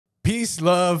Peace,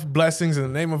 love, blessings in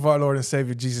the name of our Lord and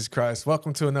Savior, Jesus Christ.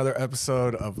 Welcome to another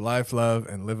episode of Life, Love,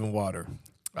 and Living Water.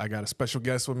 I got a special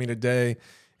guest with me today.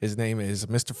 His name is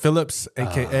Mr. Phillips,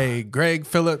 a.k.a. Greg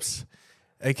Phillips,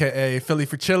 a.k.a. Philly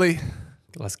for Chili.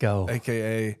 Let's go.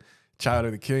 A.k.a. Child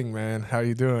of the King, man. How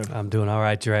you doing? I'm doing all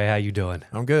right, Dre. How you doing?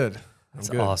 I'm good. That's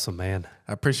awesome, man.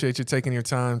 I appreciate you taking your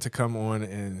time to come on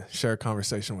and share a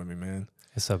conversation with me, man.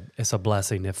 It's a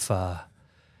blessing. If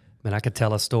I could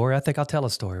tell a story, I think I'll tell a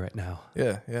story right now.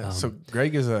 Yeah. So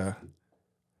Greg is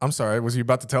I'm sorry, was you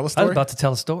about to tell a story? I was about to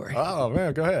tell a story. Oh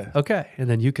man, go ahead. Okay, and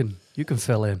then you can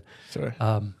fill in. Sure.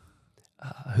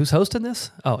 Who's hosting this?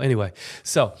 Oh, anyway.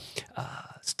 So,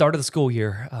 start of the school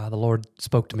year, the Lord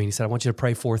spoke to me and He said, I want you to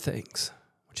pray 4 things. I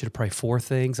want you to pray 4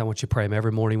 things. I want you to pray them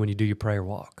every morning when you do your prayer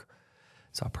walk.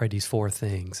 So I prayed these 4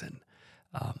 things, and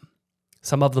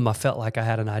some of them I felt like I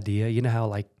had an idea. You know how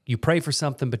like you pray for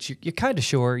something, but you're kind of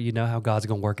sure you know how God's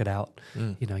going to work it out.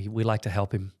 You know, we like to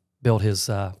help Him build His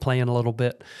plan a little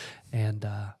bit. And,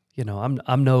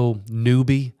 I'm no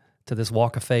newbie to this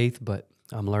walk of faith, but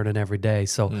I'm learning every day.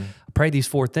 So I prayed these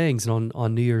 4 things, and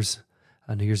on New Year's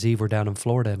Eve, we're down in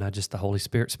Florida, and the Holy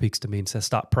Spirit speaks to me and says,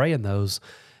 stop praying those.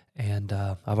 And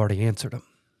I've already answered them.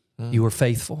 You were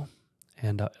faithful,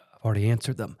 and I've already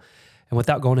answered them. And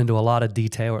without going into a lot of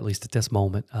detail, or at least at this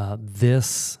moment,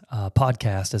 this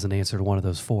podcast is an answer to one of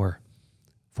those four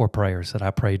prayers that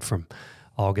I prayed from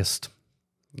August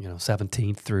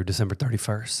 17th through December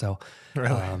 31st. So,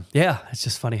 really? It's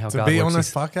just funny how to God be works. On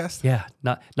this podcast? Yeah,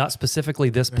 not specifically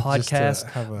this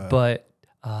podcast, but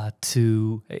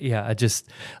I just,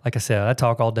 like I said, I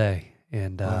talk all day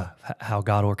and how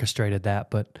God orchestrated that.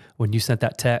 But when you sent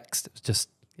that text, it's just,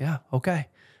 okay.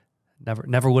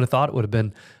 Never would have thought it would have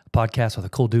been a podcast with a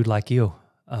cool dude like you.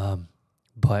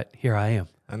 But here I am.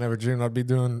 I never dreamed I'd be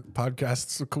doing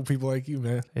podcasts with cool people like you,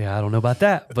 man. Yeah, I don't know about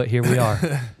that, but here we are.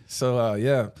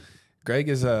 So, Greg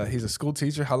is he's a school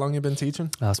teacher. How long you been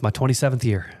teaching? It's my 27th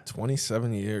year.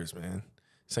 27 years, man.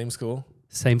 Same school?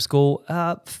 Same school.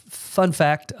 Fun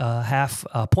fact,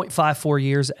 0.54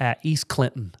 years at East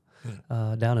Clinton,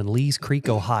 down in Lees Creek,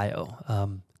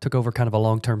 Ohio. Took over kind of a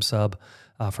long-term sub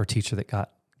for a teacher that got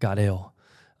ill.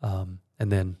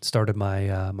 And then started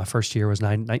my first year was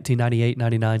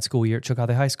 1998-99 school year at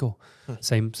Chillicothe High School.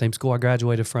 Same school I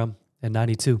graduated from in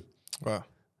 92. Wow.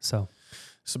 So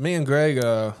me and Greg,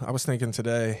 I was thinking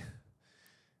today,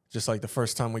 just like the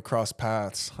first time we crossed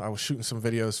paths, I was shooting some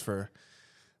videos for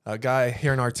a guy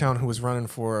here in our town who was running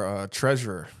for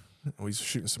treasurer. We was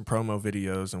shooting some promo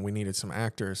videos, and we needed some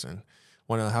actors. And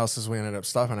one of the houses we ended up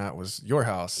stopping at was your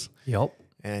house. Yep.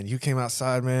 And you came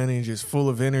outside, man, and you're just full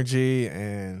of energy.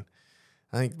 And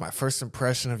I think my first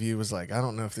impression of you was like, I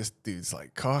don't know if this dude's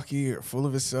like cocky or full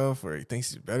of himself or he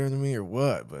thinks he's better than me or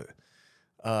what.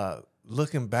 But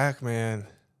looking back, man,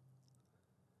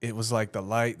 it was like the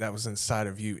light that was inside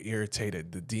of you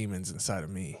irritated the demons inside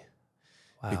of me.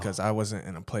 Wow. Because I wasn't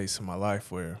in a place in my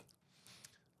life where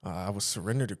I was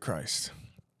surrendered to Christ.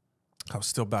 I was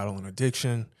still battling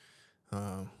addiction.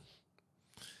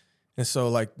 And so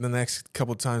like the next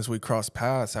couple times we crossed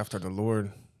paths after the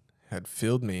Lord had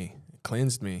filled me,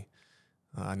 cleansed me,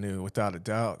 I knew without a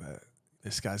doubt that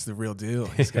this guy's the real deal.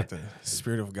 He's got the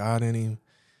Spirit of God in him.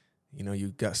 You know, you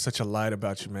got such a light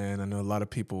about you, man. I know a lot of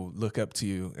people look up to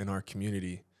you in our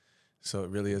community. So it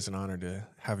really is an honor to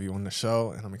have you on the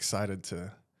show, and I'm excited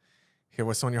to hear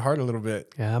what's on your heart a little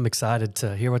bit. Yeah, I'm excited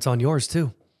to hear what's on yours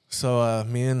too. So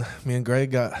me and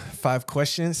Greg got 5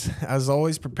 questions, as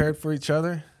always, prepared for each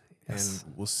other. Yes.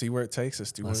 And we'll see where it takes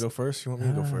us. Do you want to go first? You want me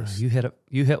to go first? You hit it.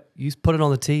 You put it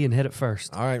on the tee and hit it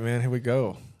first. All right, man. Here we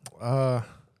go.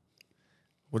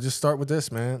 We'll just start with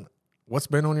this, man. What's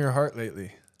been on your heart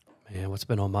lately? Man, what's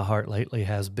been on my heart lately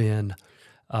has been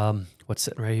what's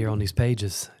sitting right here on these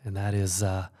pages, and that is,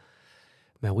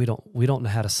 man, we don't know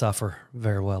how to suffer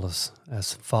very well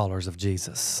as followers of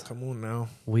Jesus. Come on now.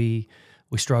 We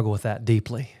struggle with that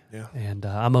deeply. Yeah. And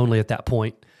I'm only at that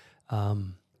point.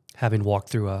 Having walked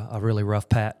through a really rough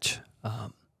patch,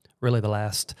 really the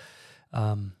last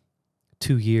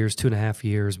 2.5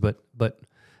 years, but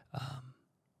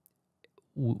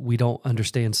we don't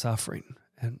understand suffering,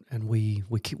 and we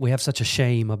have such a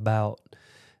shame about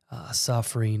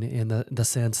suffering in the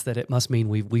sense that it must mean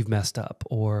we've messed up,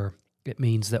 or it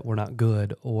means that we're not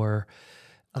good, or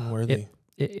unworthy.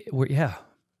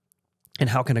 And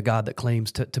how can a God that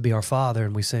claims to be our Father,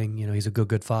 and we sing, He's a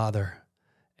good Father,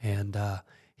 and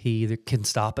He either can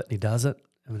stop it and He doesn't.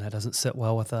 I mean, that doesn't sit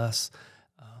well with us.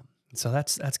 So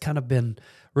that's kind of been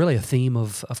really a theme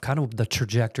of kind of the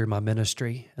trajectory of my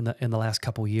ministry in the last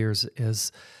couple of years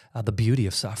is the beauty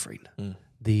of suffering,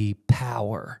 the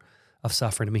power of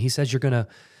suffering. I mean, He says you're gonna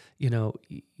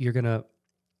you're going to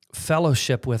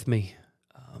fellowship with me.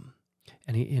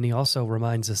 And he also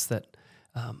reminds us that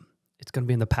it's going to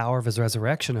be in the power of his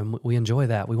resurrection, and we enjoy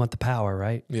that. We want the power,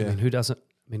 right? Yeah. I mean, who doesn't?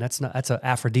 I mean, that's an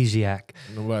aphrodisiac.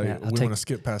 Nobody. Yeah, we want to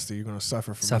skip past it. You're going to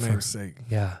suffer for my name's sake.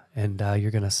 Yeah, and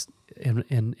you're going to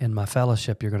in my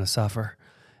fellowship, you're going to suffer,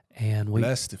 and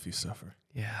blessed if you suffer.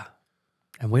 Yeah,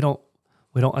 and we don't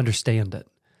understand it,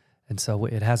 and so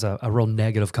it has a real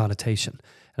negative connotation.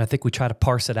 And I think we try to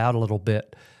parse it out a little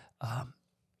bit,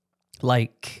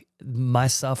 like my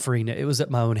suffering, it was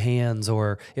at my own hands,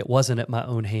 or it wasn't at my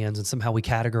own hands, and somehow we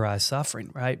categorize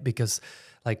suffering, right? Because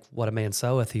like what a man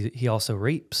soweth, he also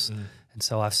reaps. And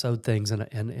so I've sowed things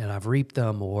and I've reaped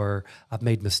them, or I've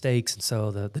made mistakes, and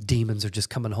so the demons are just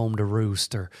coming home to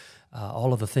roost, or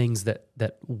all of the things that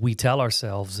we tell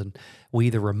ourselves, and we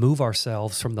either remove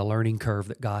ourselves from the learning curve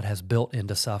that God has built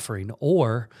into suffering,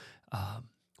 or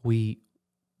we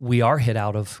are hit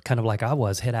out of, kind of like I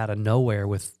was, hit out of nowhere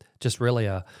with just really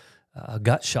a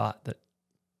gut shot that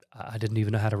I didn't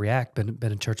even know how to react. Been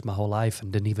in church my whole life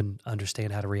and didn't even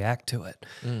understand how to react to it.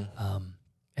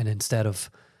 And instead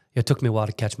of, it took me a while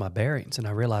to catch my bearings, and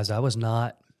I realized I was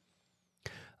not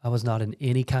in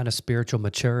any kind of spiritual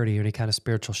maturity or any kind of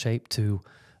spiritual shape to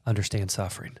understand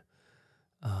suffering.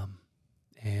 I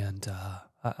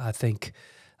think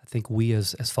we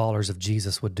as followers of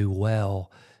Jesus would do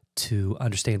well to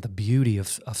understand the beauty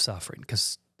of suffering,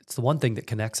 because it's the one thing that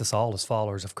connects us all as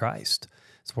followers of Christ.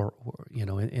 It's where,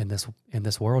 in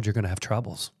this world, you're going to have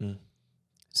troubles.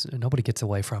 Nobody gets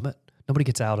away from it. Nobody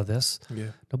gets out of this. Yeah.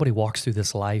 Nobody walks through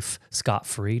this life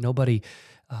scot-free. Nobody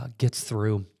gets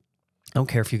through. I don't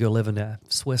care if you go live in the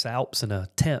Swiss Alps in a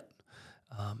tent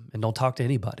and don't talk to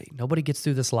anybody. Nobody gets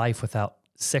through this life without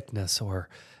sickness or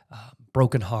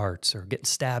broken hearts or getting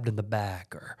stabbed in the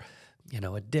back or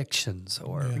addictions,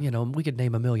 or, we could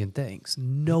name a million things.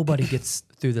 Nobody gets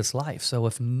through this life. So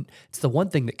if it's the one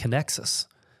thing that connects us,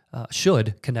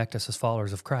 should connect us as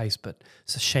followers of Christ, but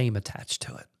it's a shame attached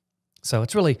to it. So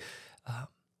it's really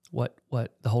what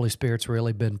the Holy Spirit's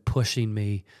really been pushing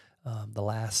me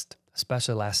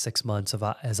especially the last 6 months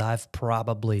as I've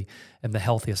probably am the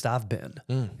healthiest I've been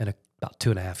in about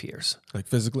 2.5 years. Like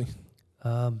physically?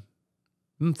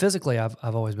 Physically,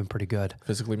 I've always been pretty good.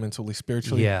 Physically, mentally,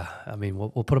 spiritually? Yeah. I mean,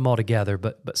 we'll put them all together,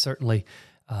 but certainly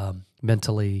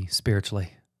mentally,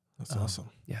 spiritually. That's awesome.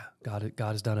 Yeah. God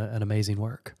has done an amazing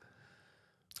work.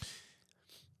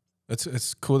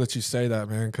 It's cool that you say that,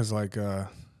 man, because I've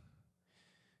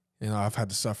had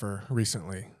to suffer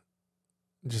recently.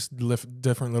 Just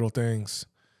different little things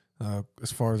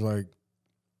as far as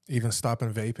even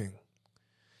stopping vaping.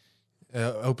 It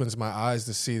opens my eyes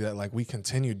to see that we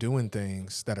continue doing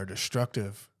things that are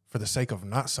destructive for the sake of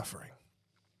not suffering.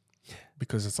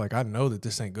 Because it's I know that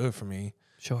this ain't good for me.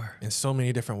 Sure. In so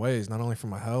many different ways, not only for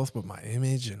my health, but my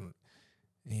image and,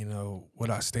 what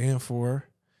I stand for.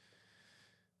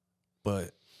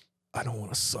 But I don't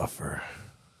want to suffer.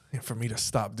 And for me to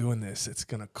stop doing this, it's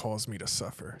going to cause me to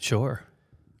suffer. Sure.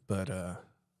 But I've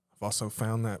also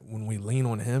found that when we lean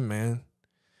on him, man,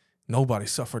 nobody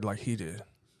suffered like he did.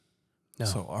 No.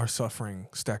 So our suffering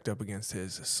stacked up against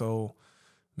his is so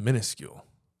minuscule.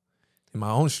 In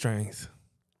my own strength,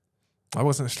 I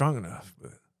wasn't strong enough.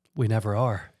 But we never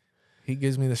are. He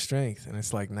gives me the strength. And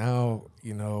it's now,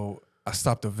 I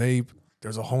stopped the vape.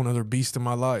 There's a whole nother beast in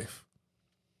my life.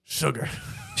 Sugar.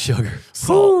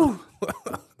 Salt.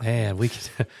 Man, we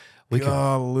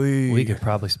could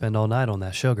probably spend all night on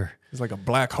that sugar. It's like a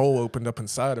black hole opened up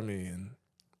inside of me, and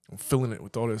I'm filling it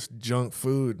with all this junk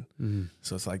food.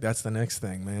 So it's that's the next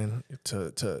thing, man.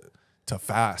 To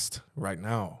fast right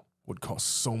now would cause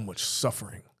so much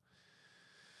suffering.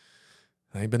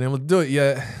 I ain't been able to do it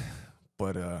yet,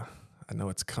 but I know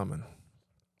it's coming.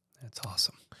 That's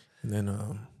awesome. And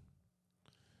then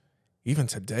even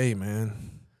today,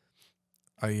 man,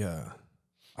 I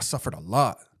suffered a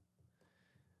lot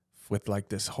with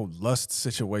this whole lust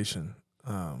situation.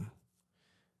 I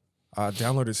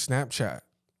downloaded Snapchat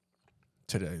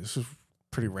today. This was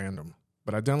pretty random,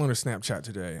 but I downloaded Snapchat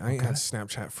today. I ain't had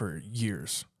Snapchat for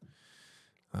years.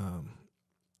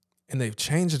 And they've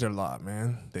changed it a lot,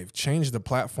 man. They've changed the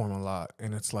platform a lot.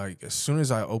 And it's as soon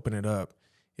as I open it up,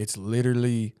 it's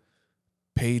literally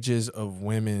pages of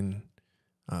women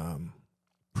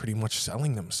pretty much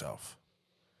selling themselves.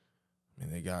 I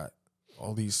mean, they got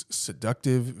all these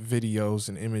seductive videos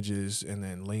and images and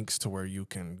then links to where you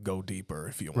can go deeper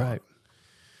if you want. Right.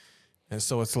 And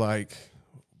so it's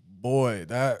boy,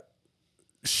 that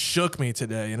shook me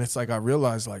today. And it's I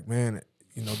realized man,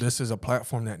 this is a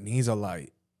platform that needs a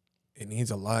light. It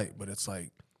needs a light, but it's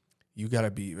you got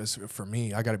to be, for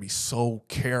me, I got to be so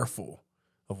careful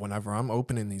of whenever I'm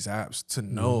opening these apps to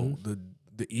know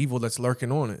the evil that's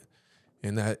lurking on it,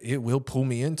 and that it will pull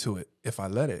me into it if I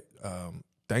let it.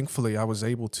 Thankfully, I was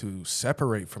able to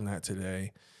separate from that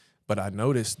today, but I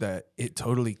noticed that it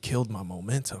totally killed my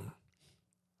momentum.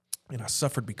 And I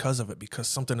suffered because of it, because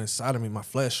something inside of me, my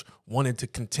flesh, wanted to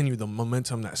continue the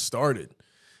momentum that started.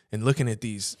 And looking at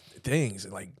these things,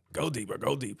 and like, go deeper,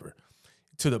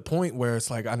 to the point where it's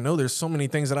like, I know there's so many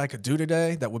things that I could do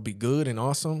today that would be good and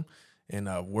awesome and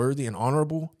worthy and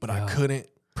honorable, but I couldn't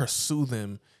pursue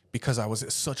them because I was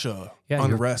at such a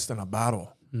unrest and a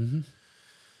battle. Mm-hmm.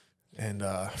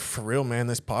 And for real, man,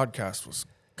 this podcast was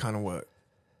kind of what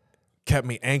kept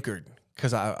me anchored,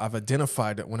 because I've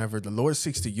identified that whenever the Lord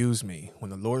seeks to use me,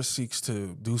 when the Lord seeks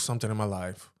to do something in my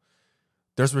life,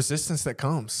 there's resistance that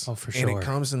comes. Oh, for sure. And it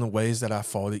comes in the ways that I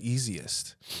fall the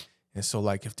easiest. And so,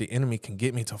 like, if the enemy can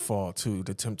get me to fall to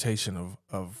the temptation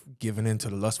of giving in to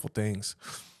the lustful things,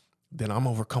 then I'm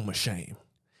overcome with shame.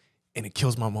 And it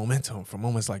kills my momentum for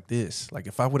moments like this. Like,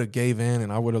 if I would have gave in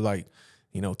and I would have, like,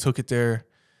 took it there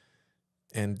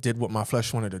and did what my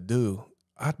flesh wanted to do,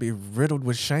 I'd be riddled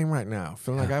with shame right now,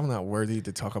 feeling like I'm not worthy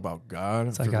to talk about God.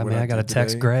 It's like, I got to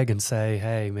text Greg and say,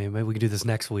 hey, man, maybe we can do this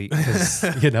next week. Because,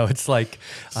 it's like,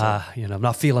 I'm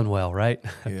not feeling well, right?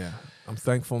 Yeah. I'm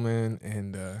thankful, man.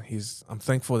 And I'm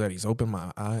thankful that he's opened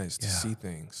my eyes to see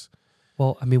things.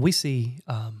 Well, I mean, we see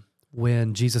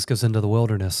when Jesus goes into the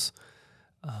wilderness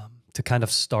to kind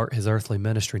of start his earthly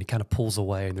ministry, and he kind of pulls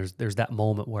away. And there's that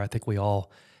moment where I think we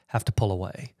all have to pull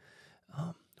away.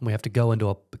 And we have to go into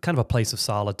a kind of a place of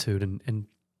solitude, and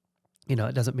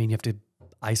it doesn't mean you have to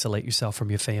isolate yourself from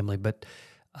your family, but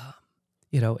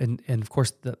and of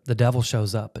course the devil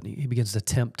shows up and he begins to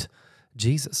tempt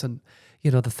Jesus, and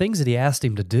the things that he asked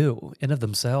him to do in of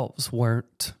themselves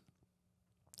weren't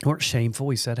shameful.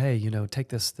 He said, hey, take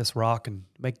this rock and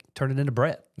turn it into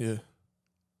bread. Yeah.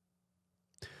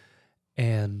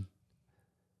 And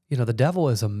the devil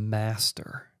is a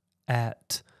master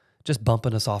at just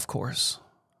bumping us off course.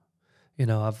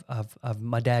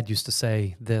 My dad used to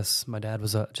say this. My dad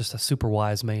was just a super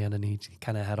wise man, and he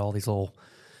kind of had all these little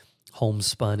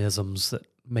homespun isms that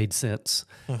made sense.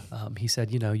 He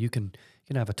said, you can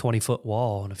have a 20-foot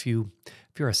wall, and if you're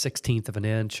a 16th of an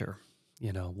inch or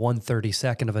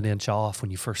 1/32 of an inch off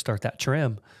when you first start that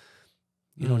trim,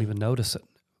 you don't even notice it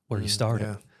where you started.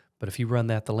 Yeah. But if you run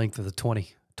that the length of the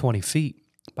 20 feet,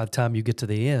 by the time you get to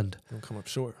the end, you'll come up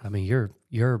short. I mean,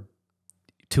 you're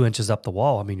 2 inches up the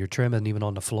wall. I mean, your trim isn't even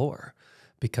on the floor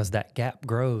because that gap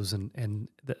grows, and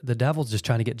the devil's just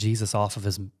trying to get Jesus off of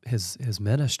his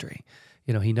ministry.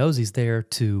 He knows he's there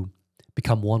to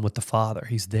become one with the Father.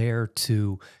 He's there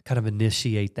to kind of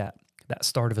initiate that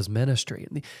start of his ministry.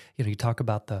 And you talk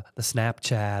about the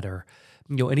Snapchat or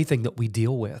anything that we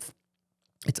deal with.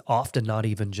 It's often not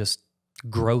even just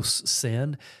gross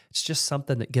sin. It's just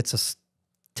something that gets us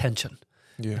tension.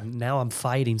 Yeah. And now I'm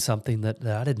fighting something that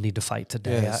I didn't need to fight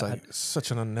today. Yeah, it's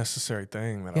such an unnecessary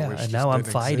thing that I wish. And now I'm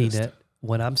fighting it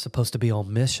when I'm supposed to be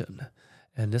on mission,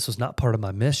 and this was not part of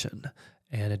my mission.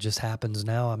 And it just happens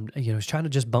now. I'm, he's trying to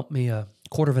just bump me a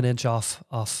 1/4 of an inch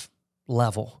off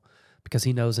level, because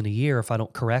he knows in a year, if I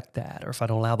don't correct that, or if I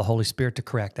don't allow the Holy Spirit to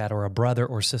correct that, or a brother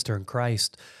or sister in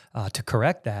Christ to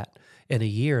correct that, in a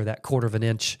year, that 1/4 of an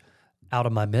inch out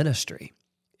of my ministry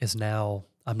is now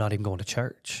I'm not even going to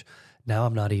church. Now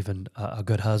I'm not even a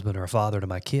good husband or a father to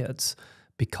my kids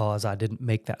because I didn't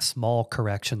make that small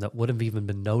correction that would have even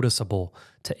been noticeable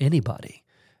to anybody.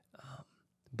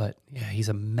 But yeah, he's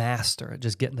a master at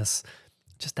just getting us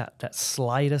just that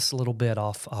slightest little bit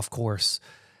off course.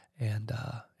 And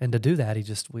to do that,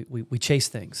 we chase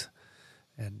things,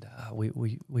 and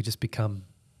we just become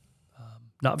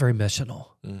not very missional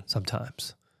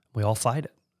sometimes. We all fight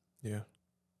it. Yeah.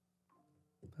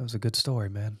 That was a good story,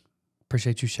 man.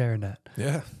 Appreciate you sharing that.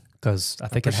 Yeah. Because I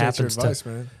think it happens your advice,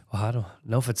 man. Well, I don't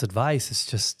know if it's advice. It's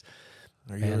just,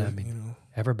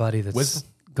 everybody that's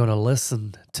going to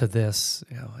listen to this,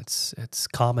 it's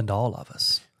common to all of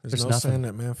us. There's no saying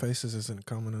that man faces isn't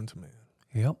common unto man.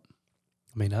 Yep.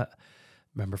 I mean, I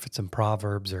remember if it's in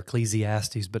Proverbs or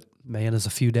Ecclesiastes, but man is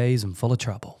a few days and full of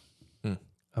trouble.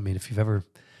 I mean, if you've ever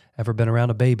been around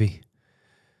a baby,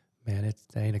 man, it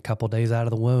ain't a couple days out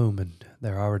of the womb and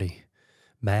they're already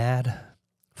mad,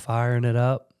 firing it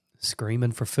up,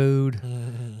 screaming for food.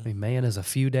 I mean, man is a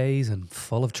few days and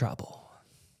full of trouble.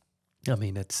 I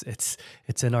mean, it's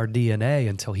in our DNA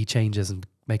until he changes and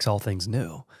makes all things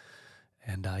new.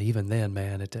 And even then,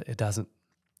 man, it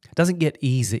doesn't get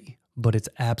easy, but it's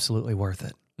absolutely worth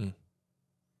it.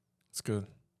 It's good.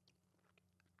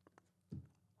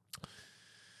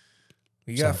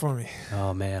 What you got for me?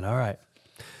 Oh, man. All right.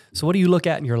 So what do you look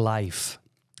at in your life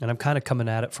And I'm kind of coming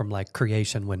at it from like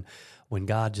creation, when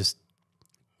God just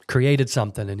created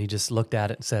something and he just looked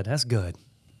at it and said, that's good.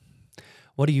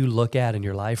 What do you look at in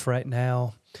your life right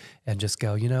now and just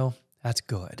go, that's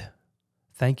good.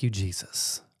 Thank you,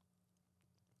 Jesus.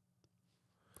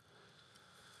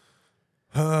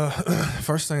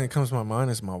 First thing that comes to my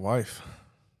mind is my wife.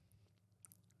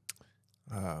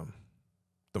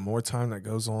 The more time that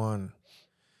goes on,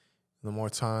 the more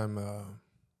time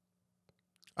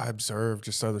I observe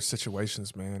just other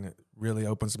situations, man, it really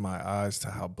opens my eyes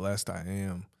to how blessed I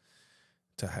am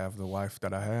to have the wife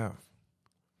that I have.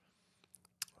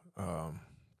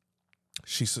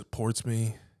 She supports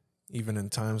me even in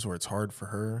times where it's hard for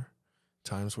her,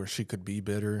 times where she could be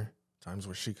bitter, times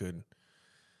where she could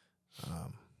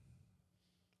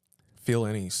feel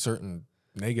any certain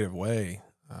negative way.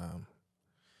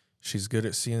 She's good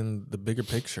at seeing the bigger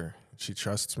picture. She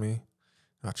trusts me.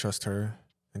 I trust her.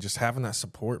 And just having that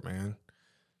support, man.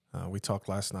 We talked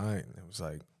last night, and it was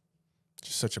like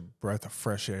just such a breath of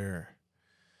fresh air.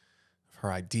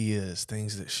 Her ideas,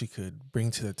 things that she could bring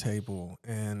to the table.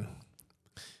 And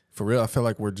for real, I feel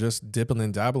like we're just dipping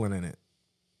and dabbling in it.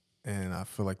 And I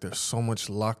feel like there's so much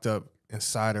locked up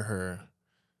inside of her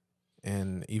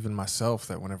and even myself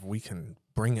that whenever we can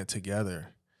bring it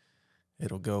together,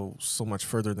 it'll go so much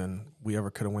further than we ever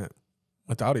could have went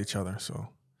without each other. So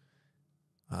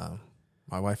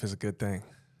my wife is a good thing.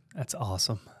 That's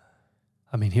awesome.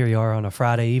 I mean, here you are on a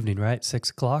Friday evening, right?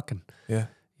 6:00. And, yeah,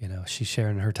 she's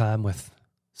sharing her time with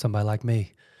somebody like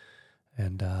me.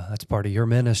 And that's part of your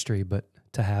ministry. But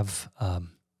to have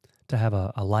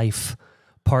a life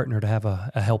partner, to have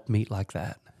a helpmeet like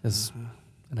that is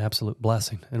an absolute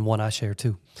blessing, and one I share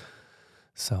too.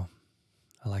 So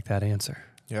I like that answer.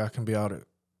 Yeah, I can be out at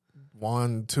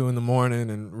 1, 2 in the morning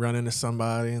and run into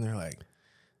somebody, and they're like,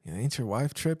 ain't your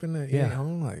wife tripping that you ain't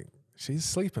home? Like, she's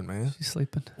sleeping, man. She's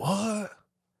sleeping. What?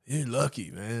 You're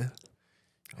lucky, man.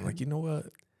 I'm like, you know what?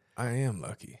 I am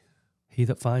lucky. He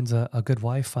that finds a good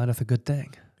wife findeth a good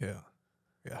thing. Yeah.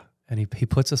 Yeah. And he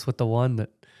puts us with the one that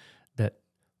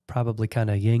probably kind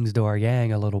of yings to our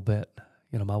yang a little bit.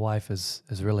 My wife is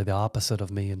really the opposite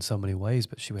of me in so many ways,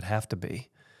 but she would have to be.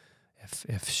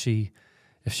 If she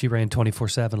ran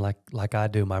 24/7 like I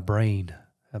do, my brain,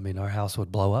 I mean, our house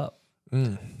would blow up.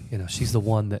 She's the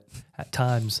one that at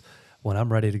times when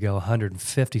I'm ready to go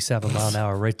 157 mile an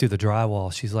hour right through the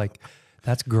drywall, she's like,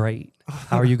 that's great.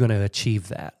 How are you going to achieve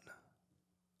that?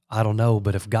 I don't know,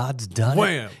 but if God's done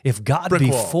it, if God be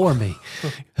for me,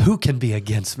 who can be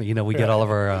against me? We get all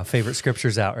of our favorite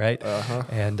scriptures out, right? Uh-huh.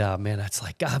 And man, that's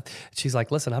like God. She's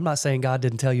like, listen, I'm not saying God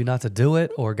didn't tell you not to do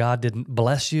it or God didn't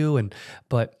bless you,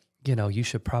 but you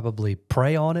should probably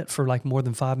pray on it for like more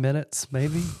than 5 minutes,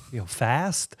 maybe,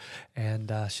 fast.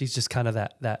 And she's just kind of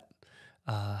that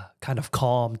kind of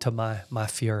calm to my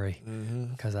fury,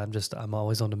 because I'm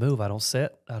always on the move. I don't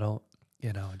sit. I don't.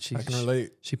 And I can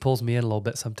relate. She pulls me in a little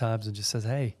bit sometimes and just says,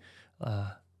 hey,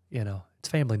 it's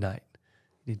family night.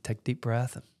 You need to take a deep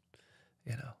breath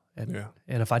and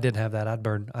if I didn't have that, I'd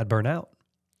burn out.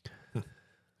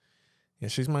 Yeah,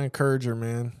 she's my encourager,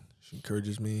 man. She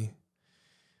encourages me.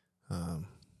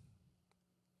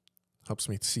 Helps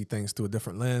me to see things through a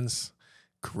different lens,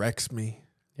 corrects me.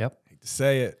 Yep. I hate to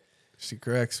say it. She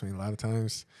corrects me a lot of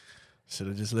times. Should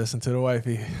have just listened to the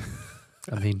wifey.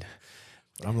 I mean,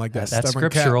 I'm like that that's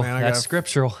stubborn scriptural. cat, man. That's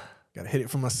scriptural. Got to hit it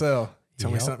for myself.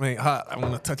 Tell me something ain't hot, I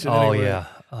want to touch it Oh, anyway. yeah.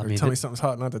 Or tell me something's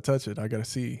hot, not to touch it. I got to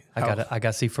see. I got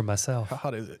to see for myself. How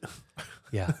hot is it?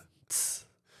 Yeah.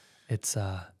 It's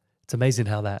amazing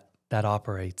how that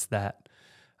operates, that,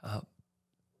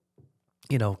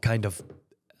 kind of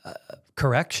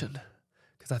correction.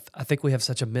 Because I think we have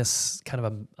such a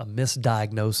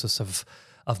misdiagnosis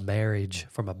of marriage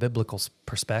from a biblical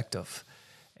perspective.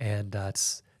 And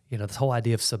it's, this whole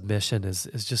idea of submission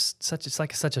is just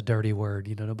such a dirty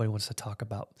word. Nobody wants to talk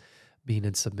about being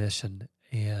in submission.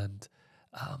 And,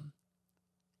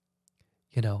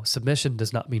 submission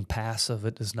does not mean passive.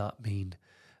 It does not mean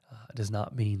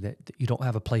that you don't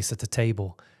have a place at the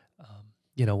table.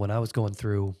 When I was going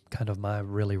through kind of my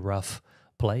really rough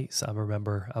place, I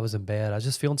remember I was in bed. I was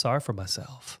just feeling sorry for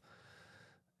myself.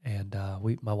 And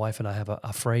my wife and I have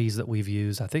a phrase that we've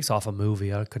used. I think it's off a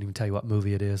movie. I couldn't even tell you what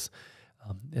movie it is.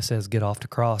 It says, get off the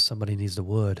cross. Somebody needs the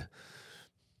wood.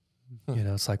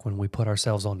 It's like when we put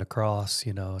ourselves on the cross,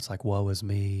 it's like, woe is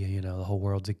me. The whole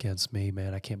world's against me,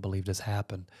 man. I can't believe this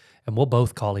happened. And we'll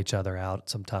both call each other out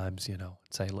sometimes, and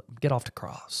say, get off the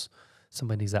cross.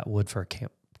 Somebody needs that wood for a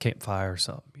campfire or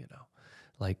something,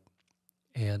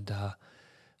 and I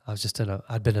was just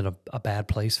I'd been in a bad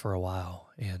place for a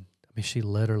while. And I mean, she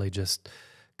literally just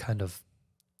kind of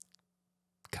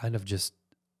just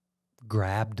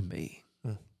grabbed me.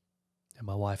 Hmm. And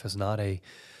my wife is not a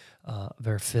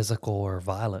very physical or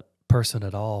violent person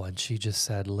at all. And she just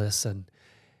said, listen,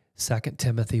 2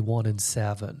 Timothy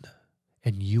 1:7,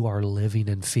 and you are living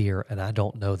in fear, and I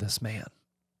don't know this man.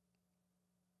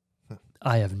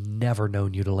 I have never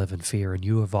known you to live in fear, and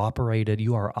you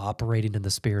are operating in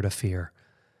the spirit of fear,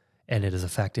 and it is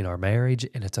affecting our marriage,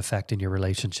 and it's affecting your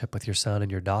relationship with your son and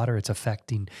your daughter. It's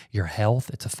affecting your health.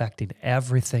 It's affecting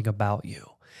everything about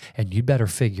you, and you better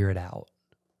figure it out,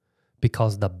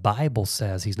 because the Bible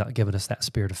says he's not giving us that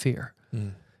spirit of fear.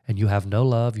 Mm. And you have no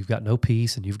love, you've got no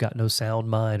peace, and you've got no sound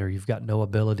mind, or you've got no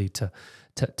ability to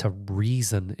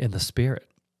reason in the spirit.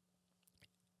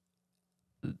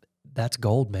 That's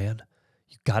gold, man.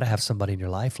 You got to have somebody in your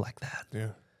life like that. Yeah.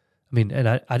 I mean, and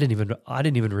I didn't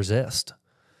even resist.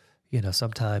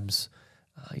 Sometimes,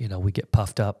 we get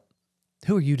puffed up.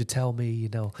 Who are you to tell me?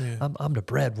 Yeah. I'm the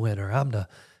breadwinner.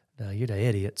 No, you're the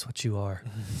idiot. It's what you are.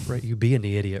 Right? You being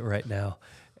the idiot right now.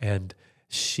 And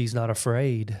she's not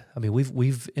afraid. I mean,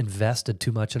 we've invested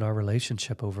too much in our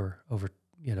relationship over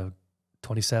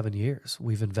 27 years.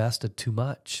 We've invested too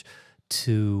much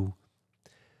to,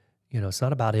 it's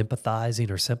not about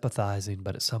empathizing or sympathizing,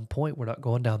 but at some point we're not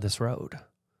going down this road.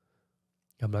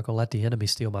 I'm not going to let the enemy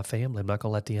steal my family. I'm not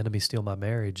going to let the enemy steal my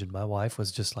marriage. And my wife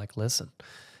was just like, listen,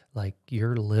 like,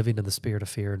 you're living in the spirit of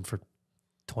fear. And for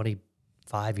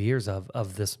 25 years of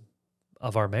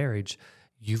our marriage,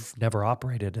 you've never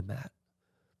operated in that.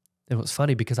 And it was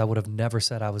funny because I would have never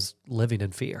said I was living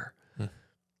in fear. Hmm.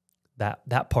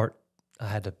 That part I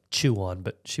had to chew on,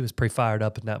 but she was pretty fired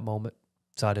up in that moment,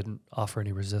 so I didn't offer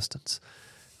any resistance.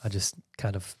 I just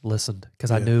kind of listened,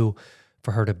 because I knew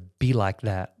for her to be like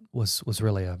that was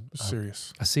really a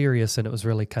serious, and it was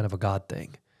really kind of a God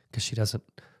thing, because she doesn't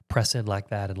press in like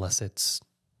that unless it's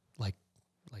like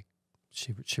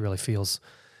she really feels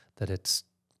that it's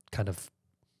kind of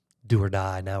do or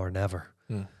die, now or never.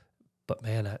 Hmm. But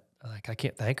man, I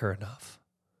can't thank her enough.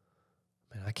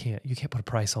 Man, you can't put a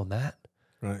price on that.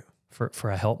 Right.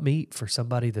 For a helpmeet, for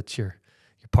somebody that's your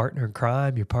partner in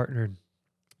crime, your partner in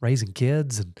raising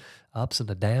kids and ups and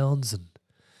the downs, and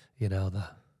you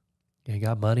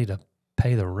got money to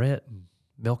pay the rent, and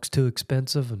milk's too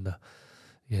expensive, and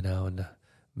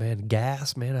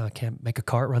gas, I can't make a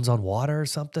car, it runs on water or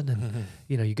something, and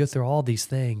you go through all these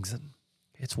things, and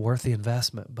it's worth the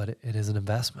investment, but it is an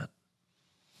investment.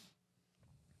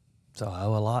 So I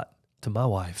owe a lot to my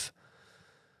wife,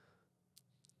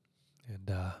 and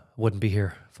wouldn't be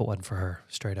here if it wasn't for her,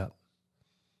 straight up.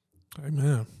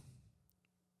 Amen.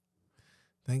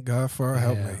 Thank God for our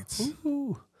helpmates.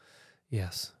 Woo-hoo.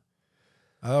 Yes.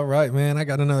 All right, man. I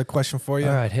got another question for you.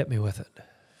 All right, hit me with it.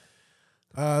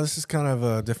 This is kind of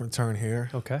a different turn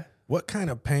here. Okay. What kind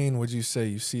of pain would you say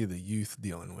you see the youth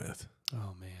dealing with?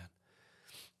 Oh, man.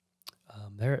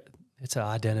 It's an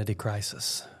identity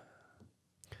crisis.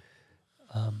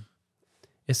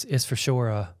 It's for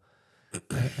sure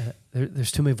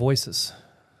there's too many voices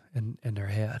in their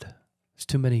head. There's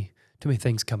too many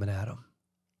things coming at them.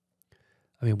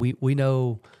 I mean, we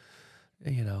know,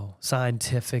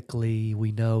 scientifically,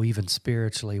 we know even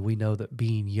spiritually, we know that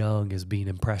being young is being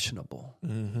impressionable.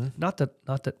 Mm-hmm. Not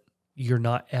that you're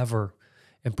not ever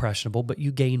impressionable, but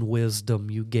you gain wisdom,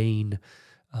 you gain,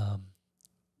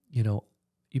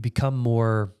 you become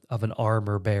more of an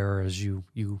armor bearer as you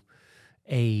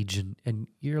age, and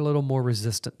you're a little more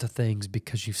resistant to things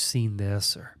because you've seen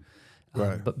this.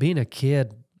 Right. But being a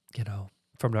kid,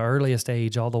 from the earliest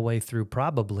age all the way through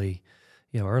probably,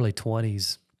 early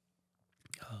 20s,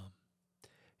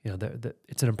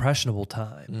 it's an impressionable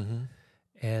time. Mm-hmm.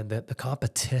 And the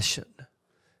competition,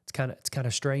 it's kind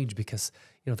of strange, because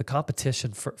the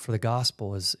competition for the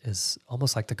gospel is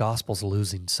almost like the gospel's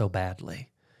losing so badly,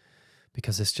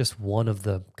 because it's just one of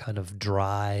the kind of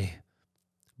dry,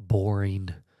 boring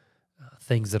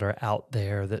things that are out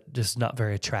there that just not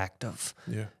very attractive.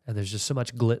 Yeah. And there's just so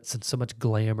much glitz and so much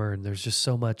glamour, and there's just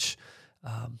so much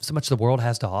the world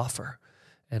has to offer.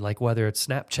 And like, whether it's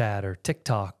Snapchat or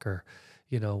TikTok, or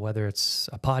whether it's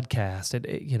a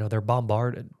podcast, they're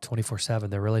bombarded 24/7.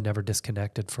 They're really never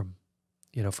disconnected from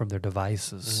their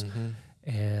devices. Mm-hmm.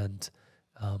 And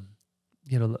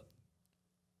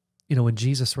when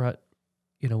Jesus,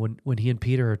 when he and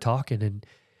Peter are talking, and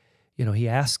he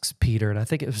asks Peter, and I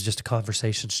think it was just a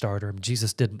conversation starter.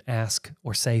 Jesus didn't ask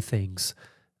or say things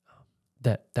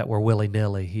that were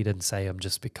willy-nilly. He didn't say them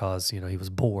just because he was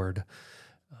bored.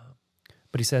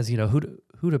 But he says, who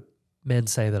do men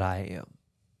say that I am?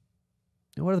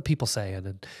 And what are the people saying?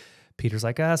 And Peter's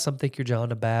like, some think you're John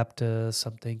the Baptist,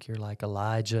 some think you're like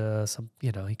Elijah,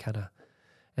 he kind of,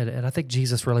 and I think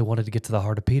Jesus really wanted to get to the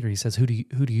heart of Peter. He says, who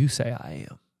do you say I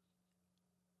am?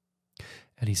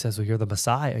 And he says, well, you're the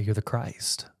Messiah, you're the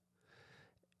Christ.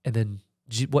 And then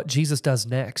what Jesus does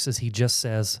next is he just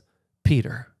says,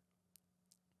 Peter.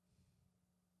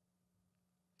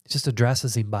 He just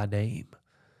addresses him by name,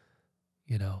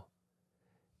 you know.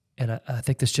 And I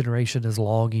think this generation is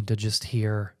longing to just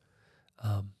hear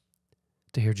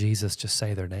Jesus just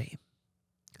say their name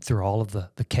through all of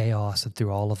the chaos and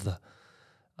through all of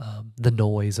the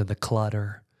noise and the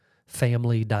clutter.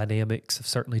 Family dynamics have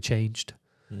certainly changed.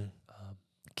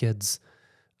 Kids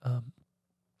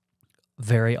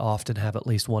very often have at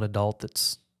least one adult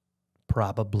that's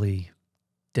probably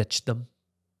ditched them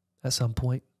at some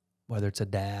point, whether it's a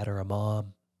dad or a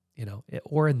mom, you know,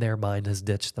 or in their mind has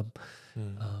ditched them.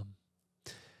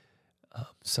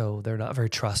 So they're not very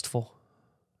trustful.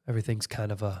 Everything's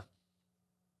kind of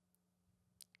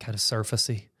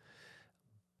surfacey.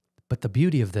 But the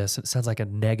beauty of this, it sounds like a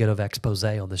negative expose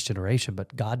on this generation,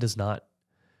 but God does not,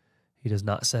 he does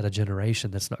not set a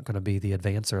generation that's not going to be the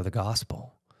advancer of the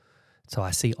gospel. So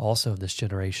I see also in this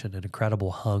generation an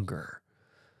incredible hunger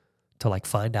to like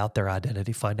find out their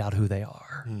identity, find out who they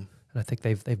are. And I think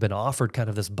they've been offered kind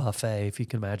of this buffet, if you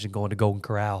can imagine going to Golden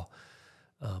Corral.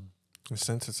 In a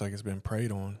sense, it's like it's been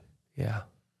preyed on. Yeah.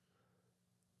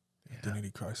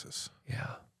 Identity crisis.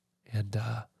 Yeah. And,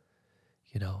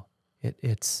 you know,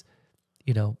 it's,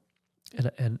 you know,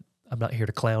 and I'm not here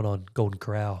to clown on Golden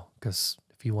Corral, because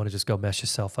if you want to just go mess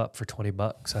yourself up for $20,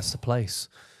 that's the place.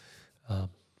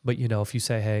 But, you know, if you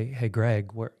say, hey,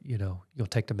 Greg, you'll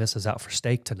take the missus out for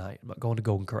steak tonight. I'm not going to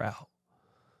Golden Corral.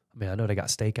 I mean, I know they got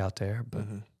steak out there, but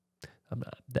I'm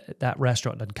not, that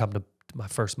restaurant doesn't come to my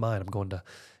first mind. I'm going to,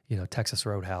 you know, Texas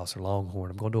Roadhouse or Longhorn.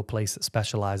 I'm going to a place that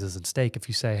specializes in steak. If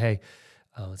you say, hey,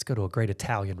 let's go to a great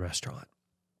Italian restaurant.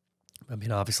 I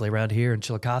mean, obviously around here in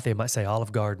Chillicothe, I might say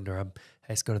Olive Garden, or hey,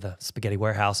 let's go to the Spaghetti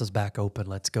Warehouse is back open.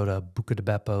 Let's go to Buca de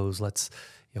Beppo's. Let's,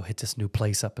 you know, hit this new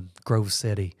place up in Grove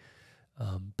City.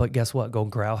 But guess what?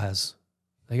 Golden Corral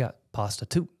they got pasta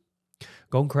too.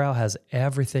 Golden Corral has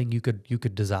everything you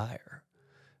could desire.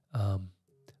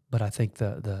 But I think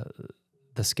the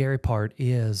scary part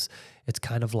is it's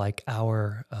kind of like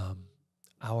our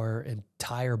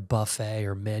entire buffet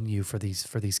or menu for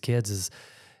these kids is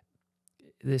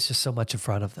there's just so much in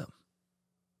front of them,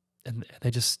 and they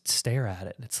just stare at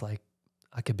it, and it's like,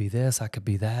 I could be this, I could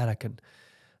be that, I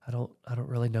don't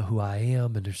really know who I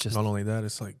am, and there's just not only that,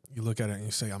 it's like you look at it and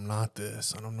you say, I'm not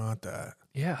this and I'm not that.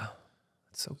 Yeah,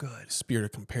 it's so good. Spirit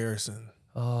of comparison.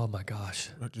 Oh my gosh,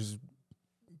 it just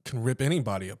can rip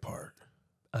anybody apart.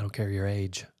 I don't care your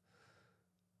age.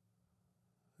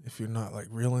 If you're not like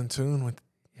real in tune with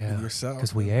yourself,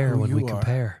 because we err when we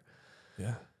compare.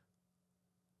 Yeah.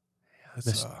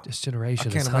 This generation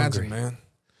I can't is imagine, hungry. man.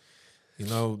 You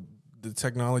know, the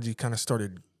technology kind of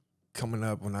started coming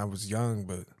up when I was young,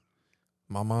 but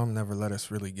my mom never let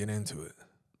us really get into it.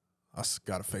 I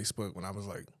got a Facebook when I was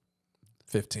like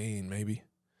 15, maybe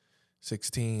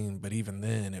 16, but even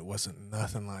then it wasn't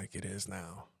nothing like it is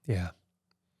now. Yeah.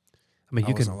 I mean,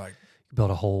 you can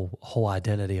build a whole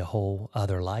identity, a whole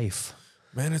other life.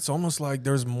 Man, it's almost like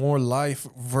there's more life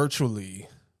virtually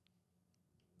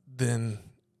than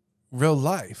real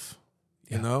life,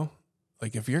 you know?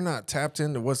 Like if you're not tapped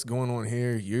into what's going on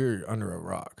here, you're under a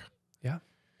rock. Yeah.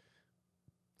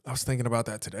 I was thinking about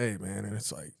that today, man, and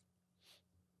it's like,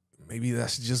 maybe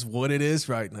that's just what it is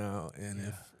right now.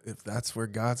 And if that's where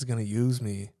God's going to use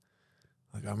me,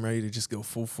 like I'm ready to just go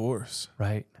full force.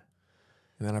 Right.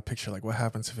 And then I picture like, what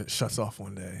happens if it shuts off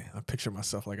one day? I picture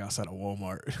myself like outside of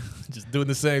Walmart, just doing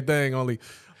the same thing, only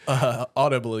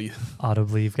audibly.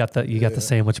 Audibly, you got the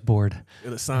sandwich board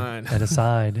and a sign,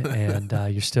 and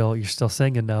you're still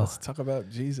singing though. Let's talk about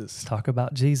Jesus. Let's talk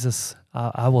about Jesus.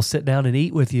 I will sit down and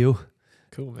eat with you.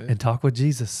 Cool, man. And talk with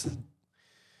Jesus.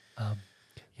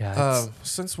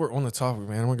 Since we're on the topic,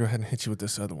 man, I'm gonna go ahead and hit you with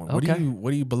this other one. Okay. What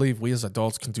do you believe we as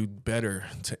adults can do better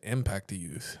to impact the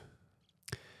youth?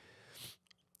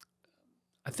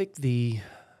 I think the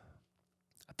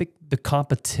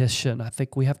competition, I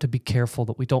think we have to be careful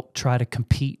that we don't try to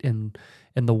compete in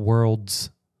the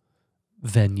world's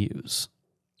venues.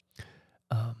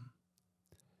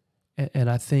 And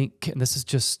I think, and this is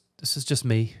just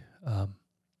me, and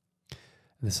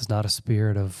this is not a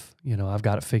spirit of, you know, I've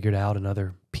got it figured out and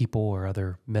other people or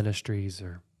other ministries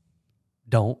or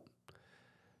don't.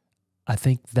 I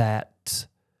think that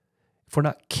if we're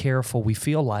not careful, we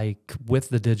feel like with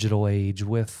the digital age,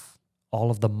 with all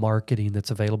of the marketing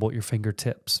that's available at your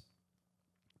fingertips,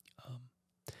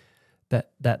 that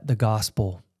the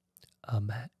gospel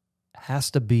has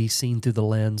to be seen through the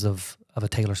lens of a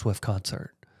Taylor Swift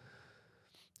concert.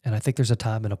 And I think there's a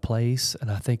time and a place, and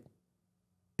I think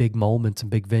big moments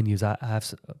and big venues. I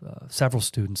have several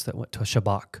students that went to a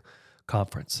Shabbat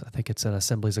conference. I think it's an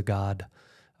Assemblies of God,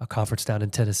 a conference down in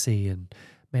Tennessee. And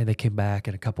man, they came back,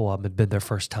 and a couple of them had been their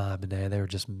first time, and they were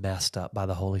just messed up by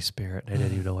the Holy Spirit. They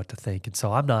didn't even know what to think. And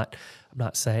so I'm not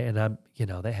saying,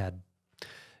 they had,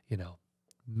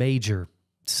 major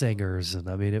singers. And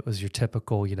I mean, it was your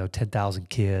typical, 10,000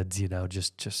 kids,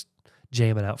 just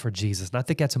jamming out for Jesus. And I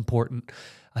think that's important.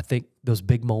 I think those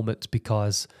big moments,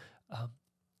 because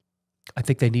I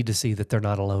think they need to see that they're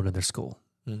not alone in their school.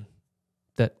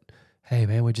 That, hey,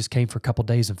 man, we just came for a couple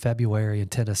days in February in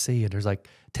Tennessee, and there's like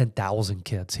 10,000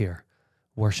 kids here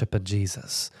worshiping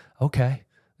Jesus. Okay.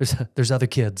 There's other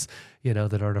kids,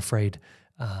 that aren't afraid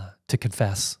to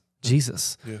confess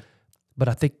Jesus. Yeah. But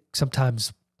I think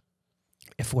sometimes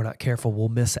if we're not careful, we'll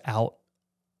miss out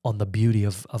on the beauty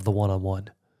of the one-on-one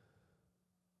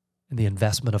and the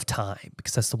investment of time,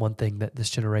 because that's the one thing that this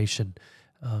generation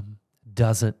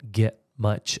doesn't get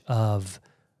much of,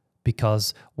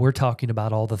 because we're talking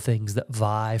about all the things that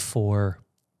vie for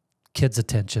kids'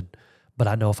 attention. But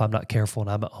I know if I'm not careful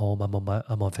and I'm at home, I'm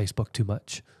on Facebook too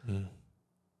much.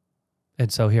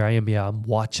 And so here I am, I'm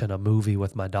watching a movie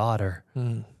with my daughter,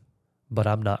 but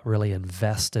I'm not really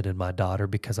invested in my daughter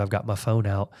because I've got my phone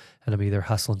out and I'm either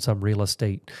hustling some real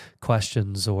estate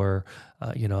questions, or,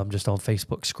 I'm just on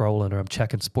Facebook scrolling, or I'm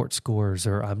checking sports scores,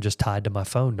 or I'm just tied to my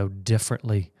phone no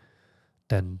differently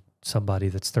than somebody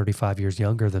that's 35 years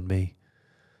younger than me.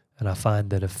 And I find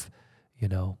that if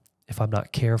I'm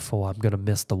not careful, I'm going to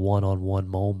miss the one-on-one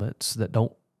moments that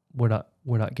we're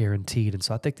not guaranteed. And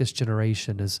so I think this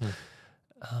generation is,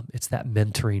 it's that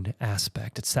mentoring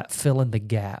aspect. It's that fill in the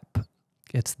gap.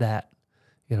 It's that,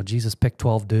 Jesus picked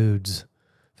 12 dudes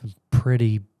from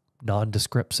pretty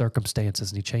nondescript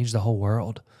circumstances, and he changed the whole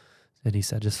world. And he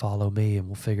said, just follow me and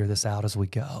we'll figure this out as we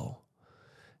go.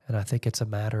 And I think it's a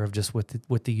matter of just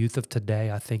with the youth of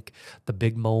today, I think the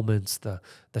big moments, the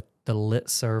lit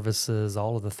services,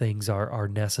 all of the things are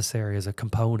necessary as a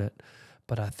component.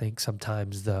 But I think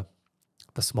sometimes the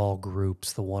small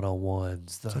groups, the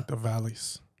one-on-ones, it's like the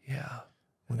valleys. Yeah.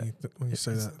 When you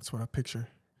say that, that's what I picture.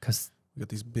 Because we got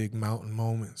these big mountain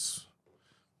moments.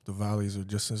 The valleys are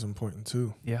just as important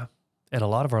too. Yeah. And a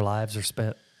lot of our lives are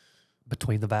spent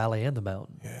between the valley and the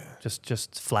mountain. Yeah.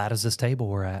 Just flat as this table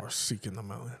we're at. Or seeking the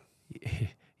mountain.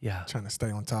 Yeah. Trying to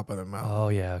stay on top of the mountain. Oh,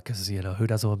 yeah, because, who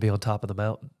doesn't want to be on top of the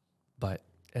mountain? But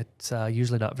it's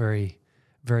usually not very,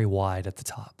 very wide at the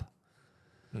top.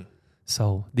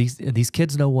 So these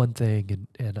kids know one thing,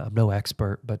 and I'm no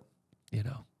expert, but,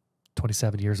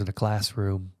 27 years in a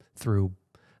classroom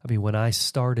when I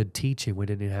started teaching, we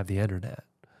didn't even have the internet.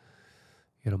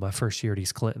 My first year at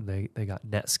East Clinton, they got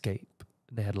Netscape.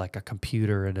 They had like a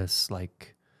computer in this,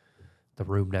 like the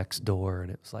room next door,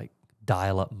 and it was like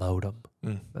dial-up modem,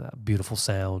 that beautiful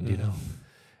sound,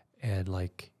 and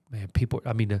like, man,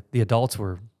 the adults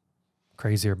were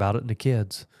crazier about it than the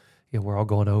kids. We're all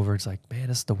going over. It's like, man,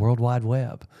 this is the World Wide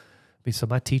Web. So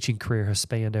my teaching career has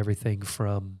spanned everything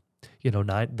from,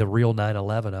 the real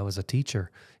 9/11. I was a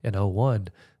teacher in 2001.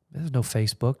 There was no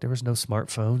Facebook. There was no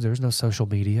smartphones. There was no social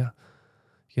media.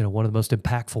 One of the most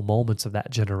impactful moments of that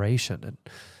generation. And,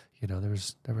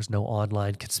 there was no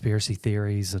online conspiracy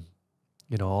theories and,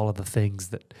 all of the things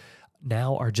that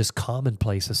now are just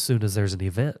commonplace as soon as there's an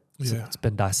event. Yeah. It's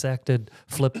been dissected,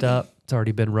 flipped up. It's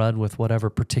already been run with whatever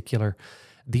particular.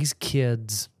 These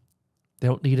kids, they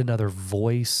don't need another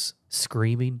voice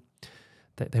screaming.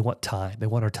 They want time. They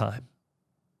want our time.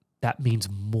 That means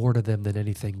more to them than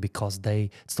anything, because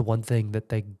it's the one thing that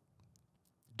they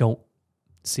don't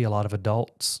see a lot of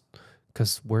adults,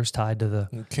 because we're tied to the...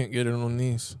 You can't get it on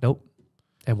these. Nope.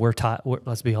 And we're tied,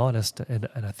 let's be honest, and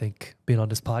I think being on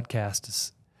this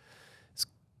podcast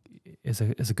is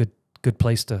a good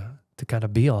place to kind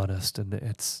of be honest. And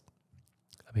it's,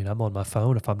 I'm on my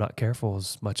phone if I'm not careful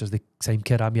as much as the same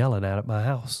kid I'm yelling at my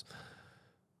house.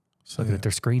 Looking at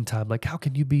their screen time, like, how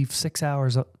can you be 6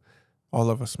 hours up? All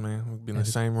of us, man. We'd be in the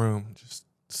same room, just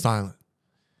silent.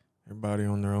 Everybody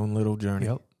on their own little journey.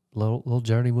 Yep. Little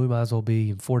journey. We might as well be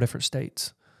in 4 different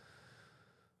states.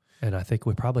 And I think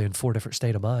we're probably in 4 different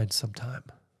state of mind sometime.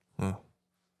 Huh.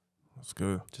 That's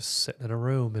good. Just sitting in a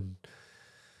room and,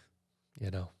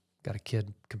 got a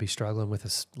kid could be struggling with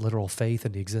his literal faith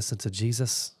in the existence of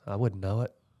Jesus. I wouldn't know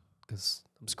it because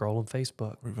I'm scrolling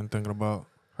Facebook. We've been thinking about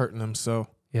hurting himself.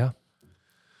 Yeah.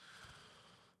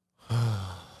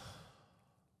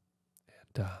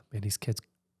 And these kids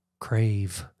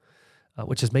crave,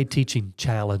 which has made teaching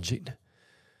challenging,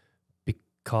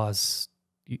 because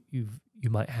you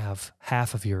might have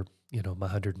half of your, my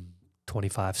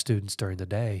 125 students during the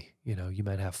day, you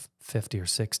might have 50 or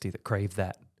 60 that crave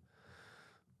that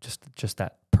just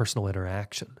that personal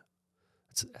interaction.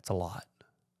 It's a lot.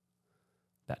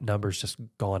 That number's just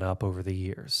gone up over the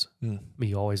years. I mean,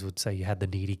 you always would say you had the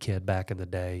needy kid back in the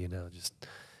day, you know, just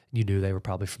you knew they were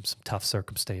probably from some tough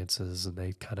circumstances, and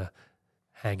they kind of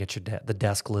hang at your the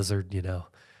desk lizard, you know,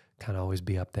 kind of always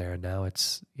be up there. And now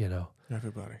it's, you know,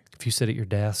 everybody. If you sit at your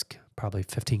desk, probably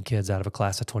 15 kids out of a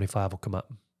class of 25 will come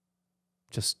up.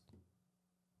 Just,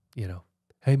 you know,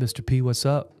 hey, Mr. P, what's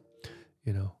up?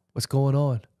 You know, what's going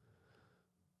on?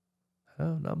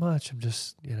 Oh, not much. I'm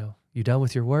just, you know, you done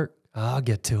with your work? I'll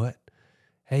get to it.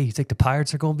 Hey, you think the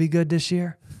Pirates are going to be good this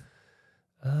year?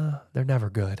 They're never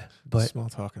good. But small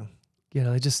talking. You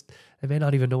know, they may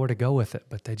not even know where to go with it,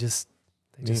 but they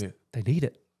need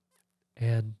it.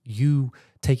 And you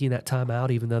taking that time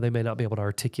out, even though they may not be able to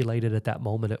articulate it at that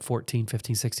moment at 14,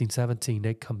 15, 16, 17,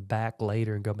 they come back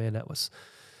later and go, man, I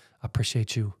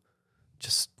appreciate you.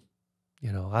 Just,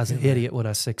 you know, I was an idiot when I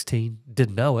was 16,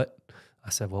 didn't know it. I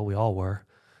said, well, we all were.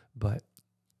 But,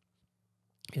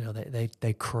 you know,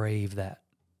 they crave that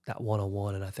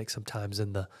one-on-one. And I think sometimes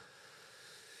in the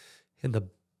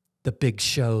big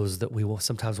shows that we will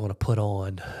sometimes want to put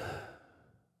on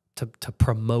to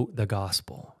promote the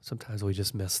gospel, sometimes we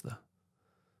just miss the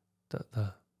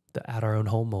at our own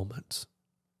home moments.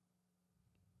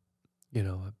 You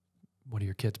know, one of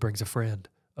your kids brings a friend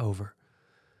over,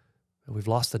 and we've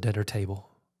lost the dinner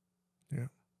table. Yeah.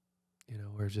 You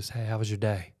know, we're just, hey, how was your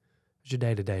day? How's your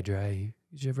day today, Dre?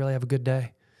 Did you really have a good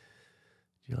day?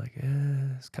 You're like,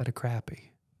 it's kind of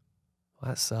crappy.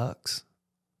 Well, that sucks.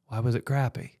 Why was it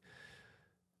crappy?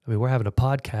 I mean, we're having a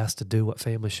podcast to do what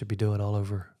families should be doing all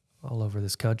over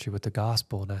this country with the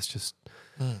gospel, and that's just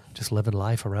living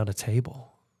life around a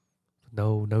table.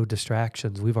 No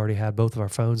distractions. We've already had, both of our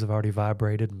phones have already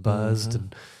vibrated and buzzed,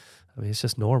 and I mean, it's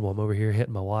just normal. I'm over here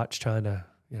hitting my watch trying to,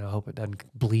 you know, hope it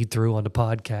doesn't bleed through on the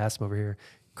podcast. I'm over here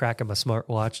cracking my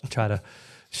smartwatch and try to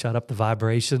shut up the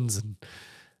vibrations. And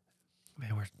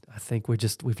man, I think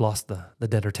we've lost the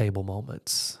dinner table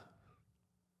moments.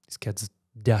 These kids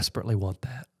desperately want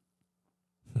that.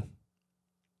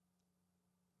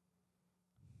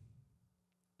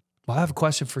 Well, I have a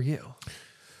question for you.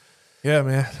 Yeah,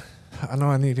 man. I know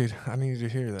I needed to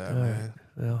hear that, man.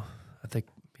 Well, I think,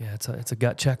 yeah, it's a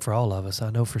gut check for all of us. I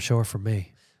know for sure for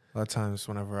me. A lot of times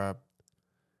whenever I,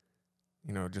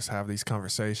 you know, just have these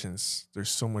conversations, there's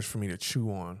so much for me to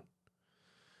chew on.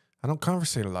 I don't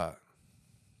conversate a lot.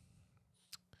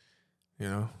 You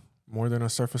know, more than a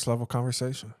surface level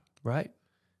conversation. Right.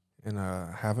 And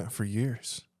I haven't for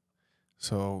years.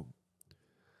 So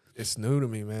it's new to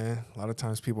me, man. A lot of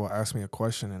times people ask me a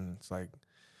question and it's like,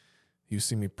 you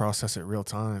see me process it real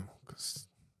time, because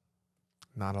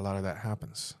not a lot of that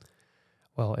happens.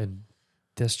 Well, and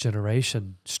this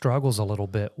generation struggles a little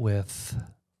bit with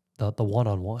the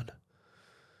one-on-one.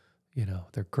 You know,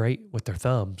 they're great with their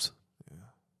thumbs. Yeah.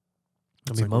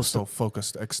 I It's mean, like most we're so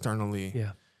focused externally.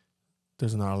 Yeah.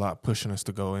 There's not a lot pushing us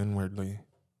to go inwardly.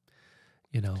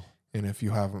 You know. And if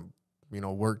you haven't, you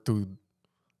know, worked through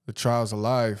the trials of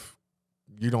life,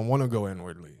 you don't want to go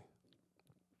inwardly.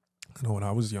 I know when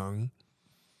I was young,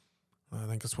 I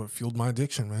think that's what fueled my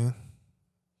addiction, man.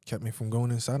 Kept me from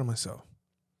going inside of myself.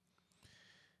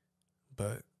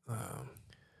 But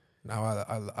now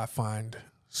I find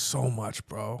so much,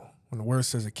 bro. When the word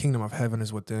says the kingdom of heaven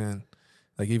is within,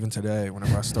 like even today,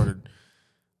 whenever I started,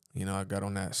 you know, I got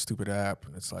on that stupid app,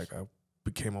 and it's like I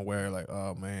became aware, like,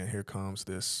 oh, man, here comes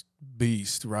this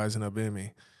beast rising up in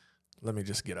me. Let me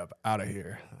just get up out of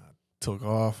here. I took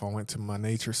off. I went to my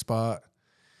nature spot,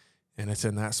 and it's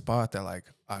in that spot that, like,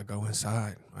 I go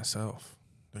inside myself.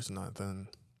 There's nothing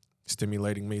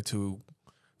stimulating me to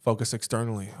focus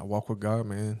externally. I walk with God,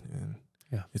 man, and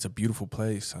it's a beautiful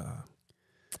place.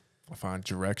 I find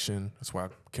direction. That's why I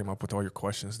came up with all your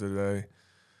questions today.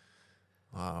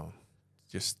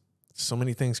 Just so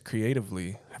many things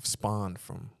creatively have spawned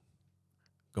from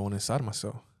going inside of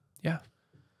myself. Yeah.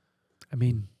 I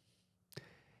mean,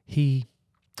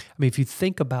 if you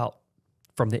think about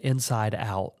from the inside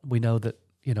out, we know that,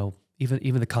 you know,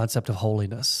 even the concept of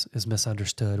holiness is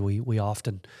misunderstood. We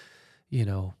often, you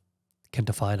know, can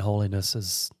define holiness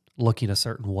as looking a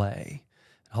certain way.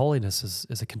 Holiness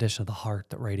is a condition of the heart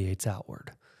that radiates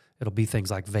outward. It'll be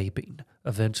things like vaping.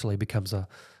 Eventually becomes a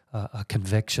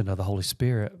conviction of the Holy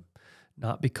Spirit,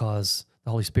 not because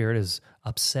the Holy Spirit is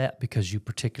upset because you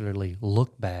particularly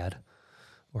look bad,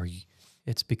 or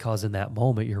it's because in that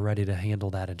moment you're ready to handle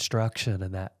that instruction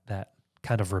and that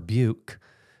kind of rebuke.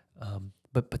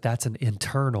 But that's an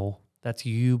internal, that's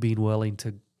you being willing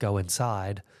to go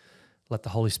inside, let the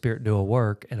Holy Spirit do a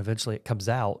work, and eventually it comes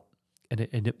out and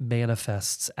it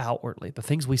manifests outwardly. The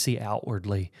things we see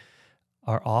outwardly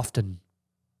are often,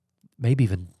 maybe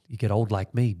even you get old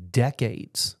like me,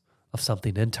 decades of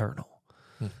something internal.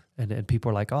 And people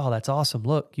are like, oh, that's awesome.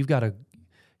 Look, you've got a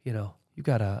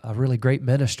really great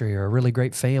ministry or a really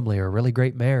great family or a really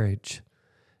great marriage.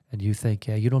 And you think,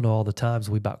 yeah, you don't know all the times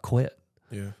we about quit.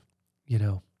 Yeah.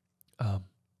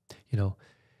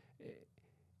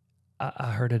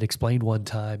 I heard it explained one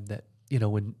time that,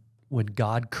 when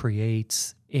God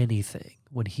creates anything,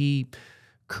 when he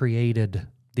created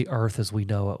the earth as we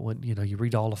know it, when, you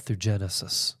read all through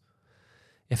Genesis,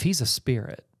 if he's a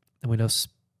spirit, and we know,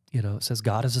 it says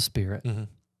God is a spirit.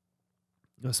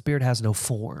 Mm-hmm. A spirit has no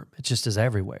form. It just is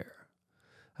everywhere.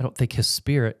 I don't think his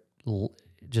spirit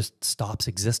just stops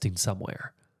existing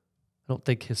somewhere. I don't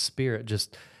think his spirit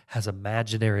just has an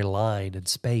imaginary line in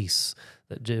space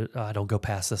that I don't go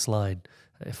past this line.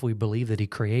 If we believe that he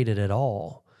created it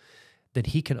all, then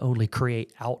he can only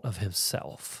create out of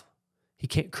himself. He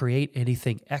can't create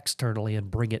anything externally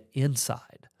and bring it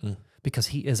inside because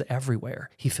he is everywhere.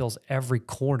 He fills every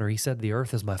corner. He said, the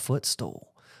earth is my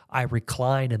footstool. I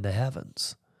recline in the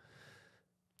heavens.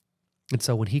 And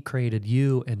so when he created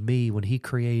you and me, when he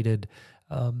created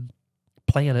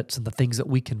planets and the things that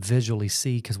we can visually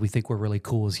see because we think we're really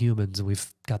cool as humans and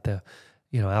we've got the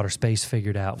outer space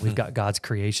figured out. We've got God's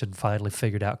creation finally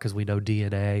figured out because we know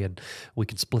DNA and we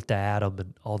can split the atom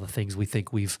and all the things we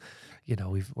think we're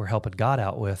helping God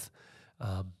out with.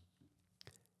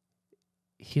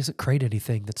 He doesn't create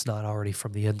anything that's not already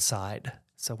from the inside.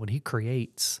 So when he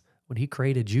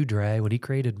created you, Dre, when he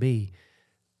created me,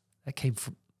 that came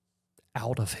from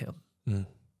out of him.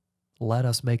 Let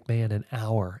us make man in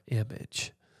our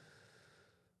image.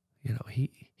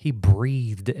 He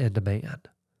breathed into man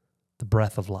the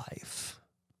breath of life.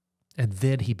 And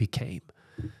then he became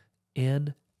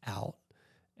in, out.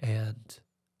 And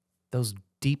those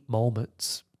deep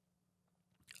moments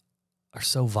are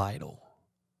so vital.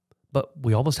 But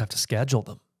we almost have to schedule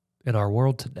them in our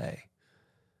world today.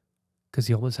 Because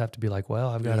you almost have to be like, well,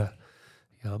 I've got to,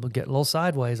 I'm going to get a little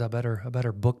sideways. I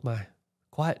better book my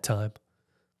quiet time.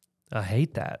 I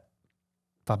hate that,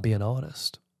 if I'm being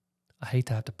honest. I hate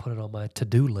to have to put it on my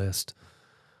to-do list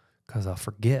because I'll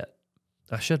forget.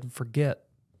 I shouldn't forget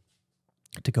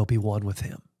to go be one with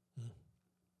him.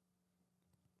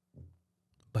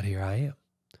 But here I am.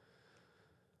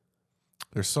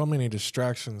 There's so many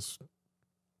distractions,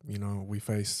 we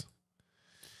face.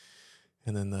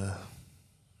 And then the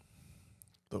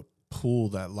pull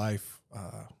that life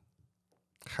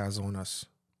has on us,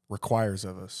 requires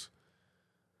of us,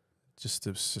 just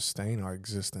to sustain our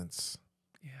existence.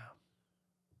 Yeah.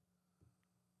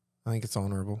 I think it's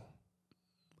honorable.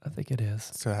 I think it is.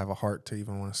 To have a heart to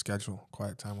even want to schedule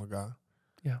quiet time with God.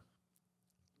 Yeah.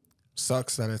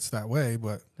 Sucks that it's that way,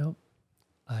 but nope.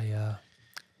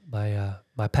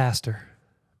 My pastor,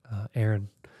 Aaron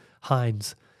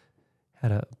Hines,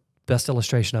 had a best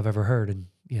illustration I've ever heard, and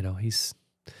he's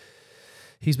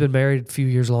been married a few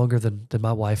years longer than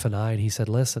my wife and I, and he said,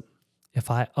 "Listen,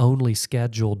 if I only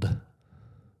scheduled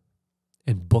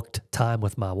and booked time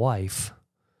with my wife,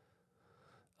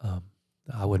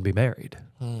 I wouldn't be married.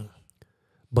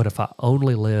 But if I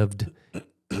only lived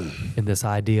in this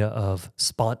idea of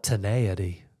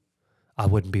spontaneity, I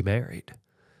wouldn't be married."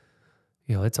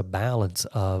 It's a balance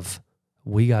of,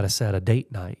 we got to set a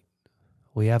date night.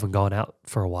 We haven't gone out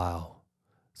for a while,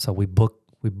 so we book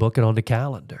it on the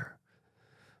calendar.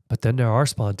 But then there are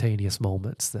spontaneous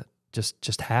moments that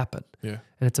just happen. Yeah.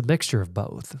 And it's a mixture of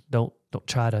both. Don't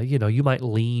try to, you might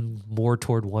lean more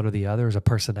toward one or the other as a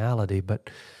personality, but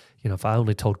if I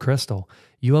only told Crystal,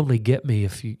 you only get me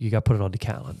if you got to put it on the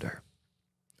calendar.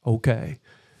 Okay.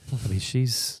 I mean,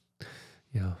 she's,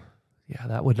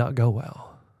 that would not go well.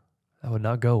 That would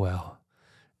not go well.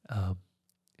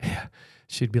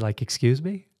 She'd be like, excuse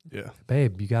me? Yeah.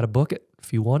 Babe, you got to book it.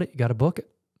 If you want it, you got to book it.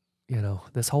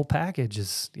 This whole package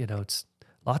is, it's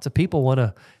lots of people want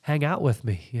to hang out with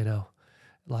me,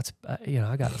 lots of,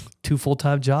 I got 2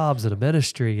 full-time jobs and a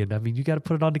ministry. And I mean, you got to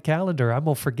put it on the calendar. I'm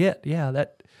going to forget. Yeah.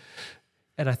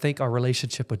 And I think our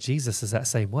relationship with Jesus is that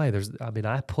same way.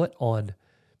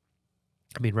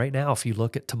 Right now, if you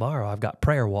look at tomorrow, I've got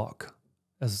prayer walk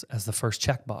as the first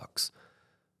checkbox.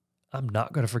 I'm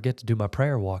not going to forget to do my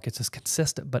prayer walk. It's as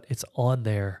consistent, but it's on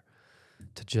there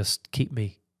to just keep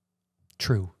me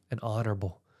true and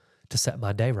honorable, to set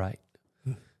my day right.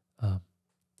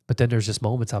 But then there's just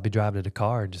moments I'll be driving in the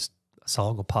car and just a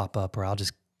song will pop up, or I'll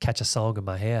just catch a song in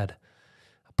my head.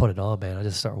 I put it on, man. I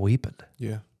just start weeping.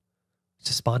 Yeah. It's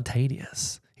just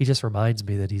spontaneous. He just reminds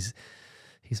me that he's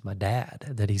my dad,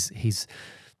 and that he's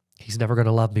never going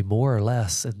to love me more or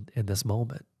less in this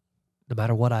moment. No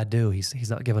matter what I do, he's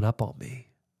not giving up on me.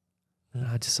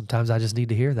 And sometimes I just need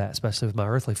to hear that, especially with my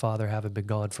earthly father having been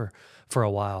gone for a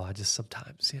while. I just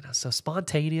sometimes, so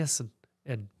spontaneous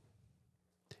and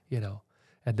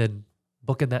and then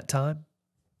booking that time,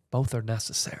 both are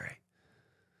necessary.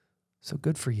 So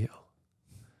good for you.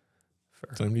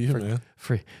 Same to you, man.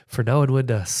 For knowing when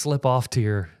to slip off to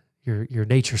your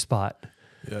nature spot.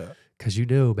 Yeah. Because you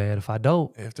knew, man, if I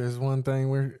don't. If there's one thing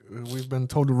we've been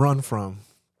told to run from,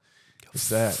 it's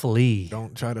that. Flee.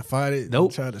 Don't try to fight it.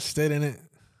 Nope. Don't try to sit in it.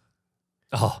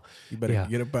 Oh, you better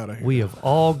get up out of here. We have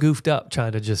all goofed up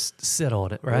trying to just sit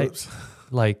on it, right? Whoops.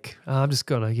 Like, I'm just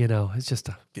gonna, it's just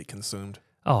get consumed.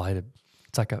 Oh,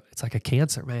 it's like a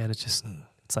cancer, man. It's just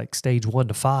it's like stage 1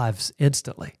 to 5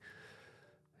 instantly.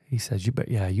 He says, you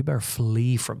better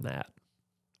flee from that.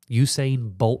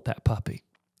 Usain Bolt that puppy.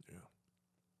 Yeah.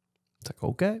 It's like,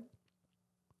 okay.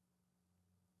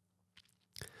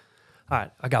 All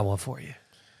right, I got one for you.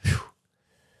 Whew.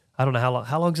 I don't know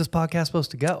how long is this podcast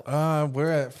supposed to go?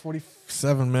 We're at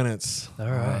 47 minutes. All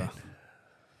right.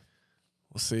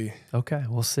 We'll see. Okay,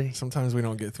 we'll see. Sometimes we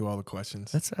don't get through all the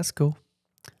questions. That's cool.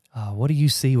 What do you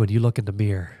see when you look in the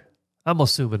mirror? I'm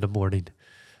assuming the morning,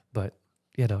 but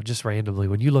just randomly,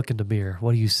 when you look in the mirror,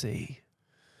 what do you see?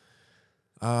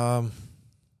 I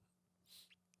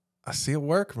see a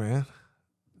work, man.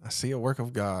 I see a work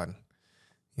of God.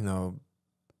 I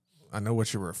know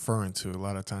what you're referring to. A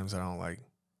lot of times I don't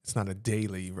it's not a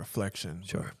daily reflection.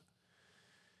 Sure.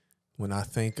 When I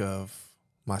think of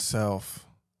myself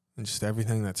and just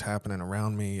everything that's happening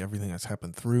around me, everything that's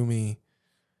happened through me,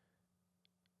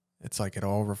 it's like it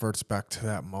all reverts back to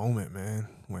that moment, man,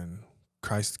 when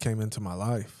Christ came into my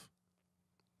life.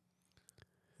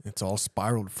 It's all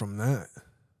spiraled from that.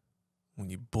 When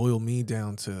you boil me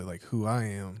down to who I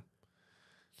am,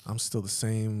 I'm still the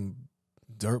same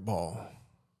dirtball.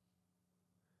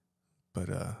 But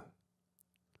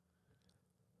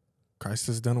Christ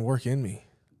has done a work in me,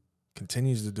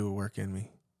 continues to do a work in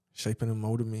me, shaping and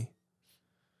molding me.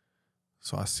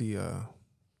 So I see a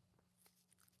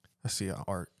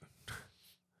art, I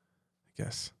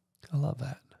guess. I love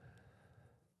that.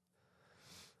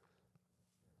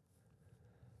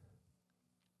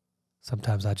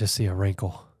 Sometimes I just see a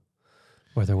wrinkle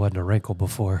where there wasn't a wrinkle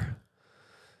before.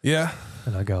 Yeah.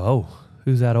 And I go, oh,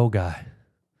 who's that old guy?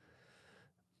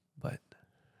 But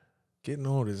getting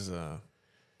old is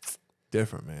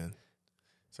different, man.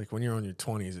 It's like when you're on your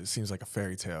 20s, it seems like a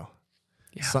fairy tale.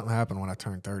 Yeah. Something happened when I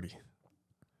turned 30.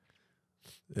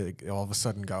 It all of a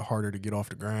sudden got harder to get off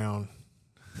the ground.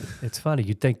 It's funny.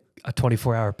 You'd think a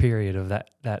 24-hour period of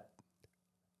that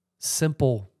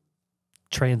simple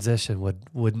transition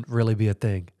wouldn't really be a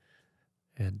thing.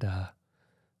 And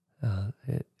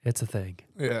it's a thing.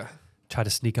 Yeah. Try to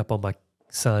sneak up on my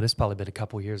son. It's probably been a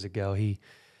couple years ago. He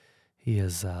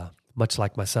is much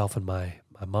like myself and my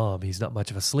mom. He's not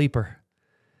much of a sleeper.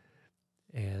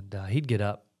 And he'd get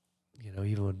up,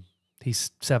 even when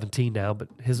he's 17 now, but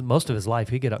most of his life,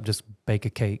 he'd get up and just bake a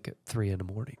cake at 3 a.m.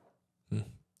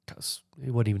 Because he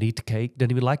wouldn't even eat the cake,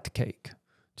 didn't even like the cake,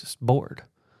 just bored.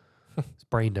 His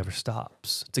brain never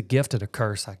stops. It's a gift and a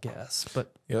curse, I guess.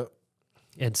 But yep.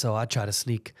 And so I'd try to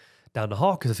sneak down the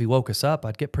hall because if he woke us up,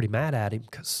 I'd get pretty mad at him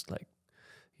because, I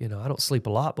don't sleep a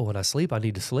lot, but when I sleep, I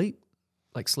need to sleep.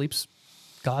 Sleep's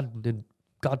God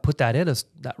put that in us,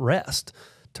 that rest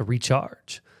to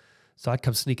recharge. So I'd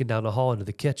come sneaking down the hall into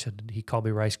the kitchen, and he called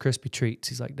me Rice Krispie treats.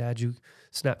 He's like, Dad, you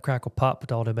snap, crackle, pop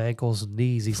with all them ankles and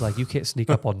knees. He's like, you can't sneak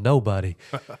up on nobody.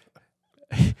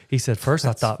 He said, first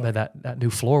I thought, man, that new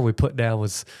floor we put down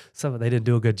was something they didn't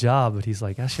do a good job. But he's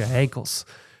like, that's your ankles.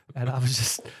 And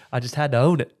I just had to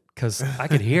own it because I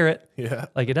could hear it. Yeah.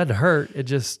 It doesn't hurt. It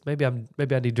just, maybe I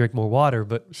need to drink more water,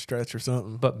 but stretch or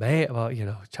something. But man,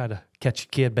 try to catch a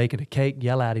kid baking a cake,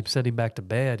 yell at him, send him back to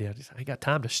bed. I ain't got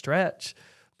time to stretch.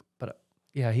 But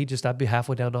I'd be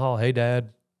halfway down the hall. Hey,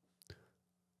 Dad,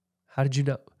 how did you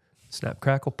know? Snap,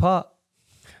 crackle, pop.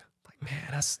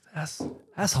 Man,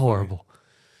 that's horrible.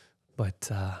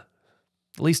 But at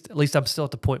least I'm still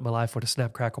at the point in my life where the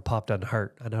snap, crackle, pop doesn't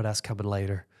hurt. I know that's coming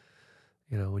later.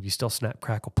 When you still snap,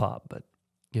 crackle, pop, but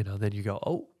then you go,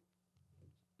 oh.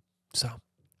 So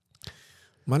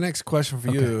my next question for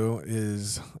you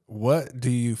is, what do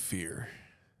you fear?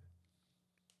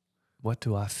 What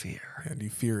do I fear? Yeah, do you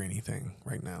fear anything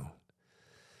right now?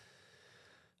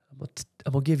 I'm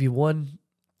gonna give you one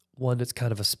that's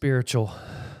kind of a spiritual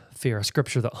fear, a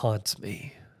scripture that haunts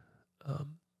me.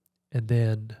 And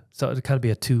then, so it'll kind of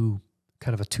be a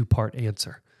two-part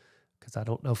answer because I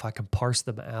don't know if I can parse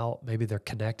them out. Maybe they're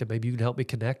connected. Maybe you can help me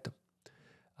connect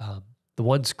them. The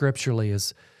one scripturally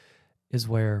is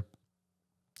where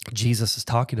Jesus is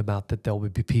talking about that there will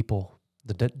be people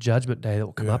the judgment day that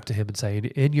will come up to him and say,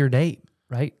 in your name,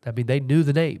 right? I mean, they knew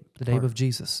the name of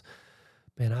Jesus.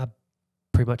 Man, I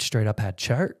pretty much straight up had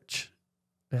church.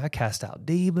 Man, I cast out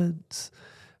demons.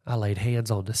 I laid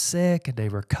hands on the sick and they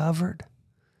recovered.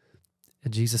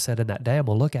 And Jesus said in that day, I'm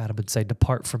going to look at him and say,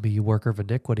 depart from me, you worker of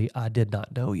iniquity. I did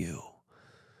not know you.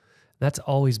 That's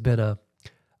always been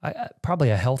probably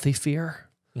a healthy fear,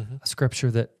 a scripture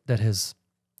that has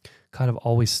kind of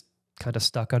always kind of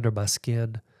stuck under my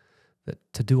skin, that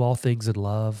to do all things in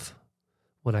love.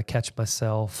 When I catch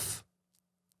myself,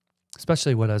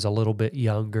 especially when I was a little bit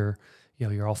younger,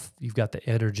 you've got the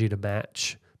energy to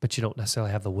match, but you don't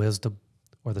necessarily have the wisdom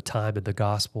or the time in the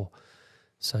gospel.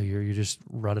 So you're just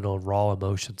running on raw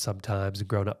emotion sometimes. And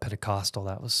growing up Pentecostal,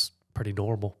 that was pretty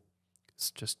normal.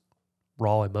 It's just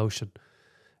raw emotion.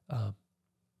 I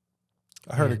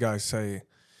heard a guy say,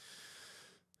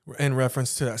 in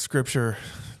reference to that scripture,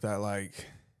 that like,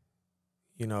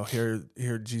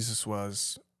 here Jesus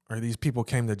was, or these people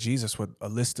came to Jesus with a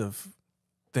list of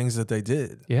things that they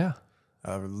did. Yeah.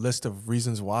 A list of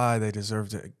reasons why they deserve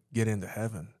to get into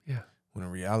heaven. Yeah. When in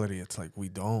reality, it's like, we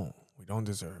don't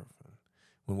deserve.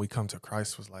 When we come to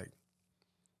Christ, was like,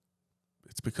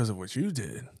 it's because of what you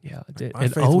did. Yeah. My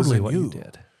and faith only was in what you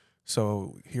did.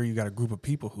 So here you got a group of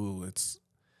people who it's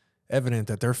evident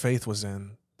that their faith was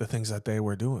in the things that they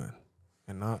were doing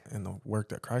and not in the work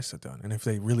that Christ had done. And if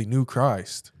they really knew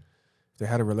Christ, if they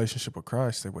had a relationship with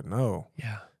Christ, they would know,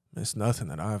 it's nothing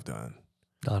that I've done.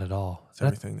 Not at all. It's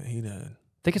everything that he did.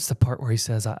 I think it's the part where he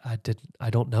says, I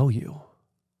don't know you.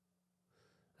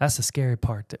 That's the scary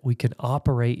part, that we can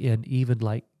operate in even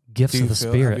like gifts of the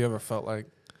Spirit. Have you ever felt like,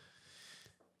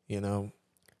 and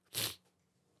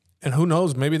who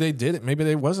knows, maybe they did it. Maybe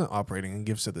they wasn't operating in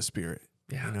gifts of the Spirit.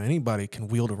 Yeah. Anybody can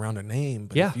wield around a name,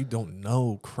 but if you don't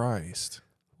know Christ.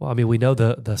 Well, I mean, we know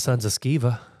the sons of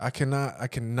Sceva. I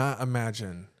cannot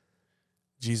imagine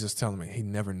Jesus telling me he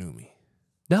never knew me.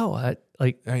 No,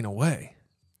 there ain't no way.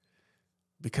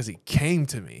 Because he came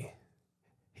to me.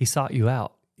 He sought you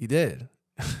out. He did.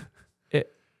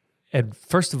 And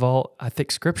first of all, I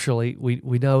think scripturally,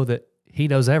 we know that he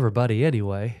knows everybody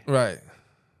anyway. Right.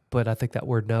 But I think that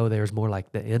word know there is more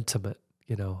like the intimate.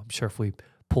 I'm sure if we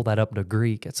pull that up into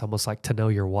Greek, it's almost like to know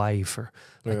your wife, or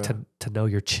like to know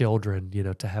your children,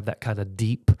 to have that kind of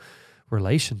deep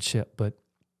relationship. But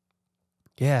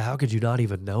yeah, how could you not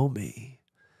even know me?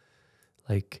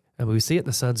 We see it in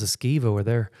the sons of Sceva where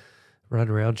they're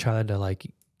running around trying to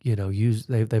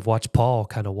they've watched Paul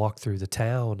kind of walk through the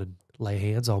town and lay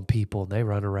hands on people, and they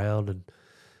run around and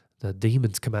the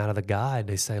demons come out of the guy and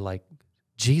they say like,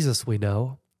 Jesus we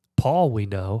know, Paul we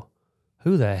know,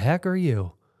 who the heck are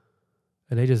you?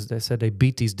 And they said they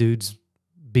beat these dudes,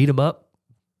 beat them up,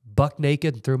 buck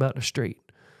naked, and threw them out in the street.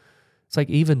 It's like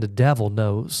even the devil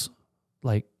knows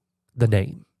like the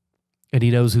name, and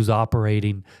he knows who's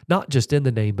operating not just in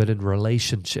the name, but in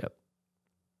relationship.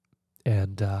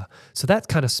 And so that's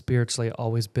kind of spiritually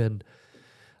always been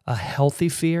a healthy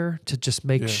fear, to just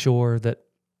make sure that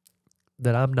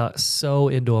I'm not so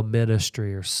into a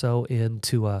ministry or so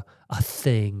into a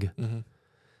thing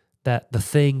that the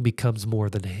thing becomes more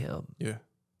than him. Yeah.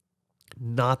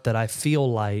 Not that I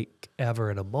feel like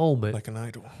ever in a moment like an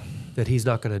idol that he's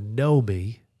not going to know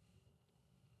me,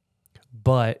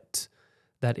 but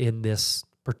that in this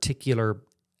particular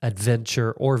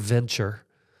adventure or venture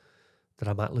that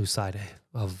I might lose sight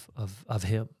of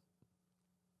him.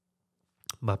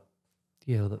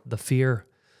 The fear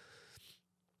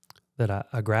that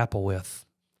I grapple with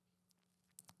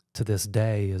to this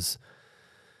day is,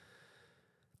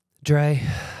 Dre,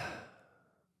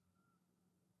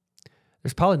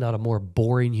 there's probably not a more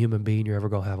boring human being you're ever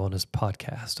going to have on this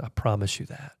podcast. I promise you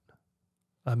that.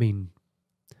 I mean,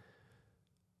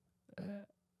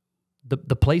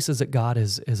 the places that God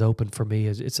is open for me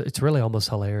it's really almost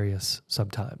hilarious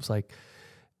sometimes.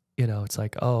 It's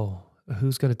like, oh,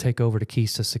 who's going to take over the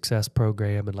Keys to Success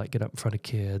program and like get up in front of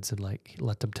kids and like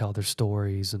let them tell their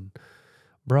stories? And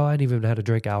bro, I ain't even had to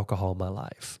drink alcohol in my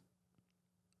life.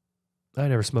 I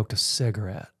never smoked a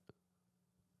cigarette.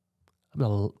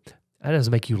 That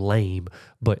doesn't make you lame,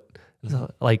 but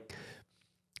it's like,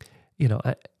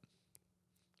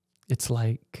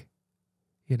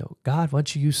 God, why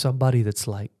don't you use somebody that's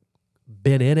like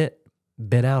been in it,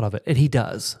 been out of it? And he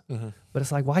does. But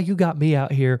it's like, why you got me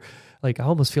out here? Like, I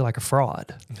almost feel like a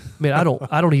fraud. I mean, I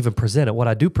don't even present it. What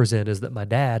I do present is that my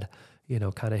dad,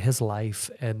 kind of his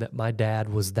life, and that my dad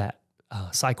was that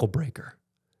cycle breaker.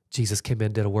 Jesus came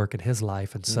in, did a work in his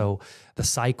life. And so the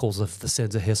cycles of the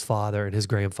sins of his father and his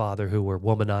grandfather, who were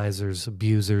womanizers,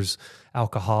 abusers,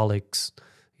 alcoholics.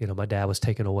 My dad was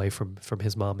taken away from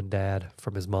his mom and dad,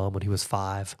 from his mom when he was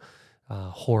 5.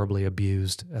 horribly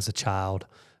abused as a child,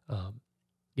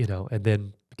 and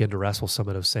then began to wrestle some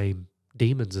of those same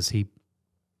demons as he,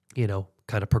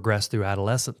 kind of progressed through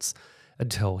adolescence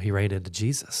until he ran into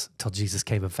Jesus, until Jesus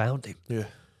came and found him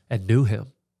and knew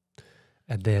him.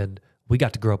 And then we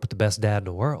got to grow up with the best dad in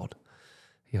the world,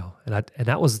 and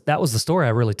that was the story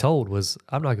I really told. Was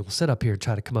I'm not going to sit up here and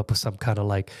try to come up with some kind of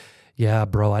like, yeah,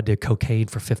 bro, I did cocaine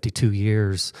for 52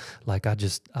 years. Like I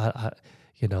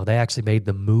they actually made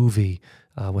the movie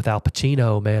with Al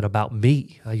Pacino, man, about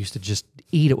me. I used to just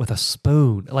eat it with a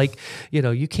spoon. Like,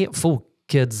 you can't fool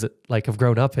kids that like have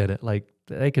grown up in it. Like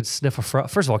they could sniff a fraud.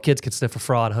 First of all, kids could sniff a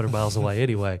fraud 100 miles away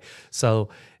anyway. So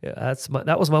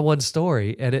that was my one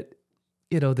story. And it,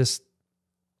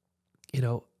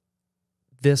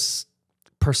 this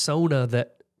persona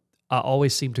that I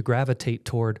always seem to gravitate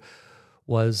toward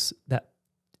was that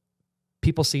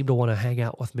people seemed to want to hang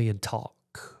out with me and talk.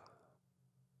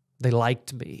 They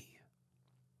liked me.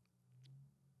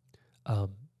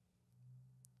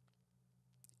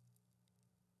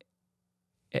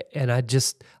 And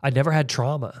I never had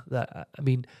trauma. I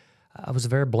was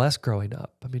very blessed growing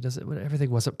up. I mean,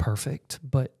 everything wasn't perfect,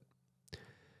 but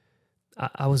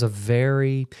I was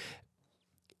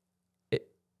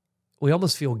we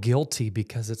almost feel guilty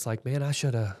because it's like, man, I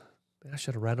should have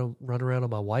run around on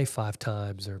my wife 5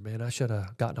 times, or man, I should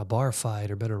have gotten a bar fight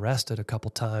or been arrested a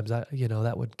couple times. That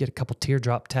would get a couple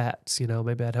teardrop tats.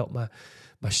 Maybe I'd help my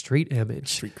street image,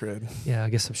 street cred. Yeah, I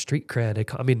guess some street cred.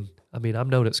 I mean, I'm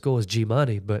known at school as G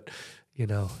Money, but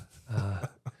the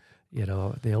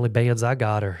only bands I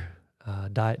got are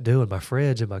Diet Dew in my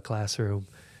fridge in my classroom,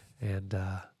 and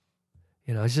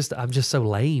I'm just so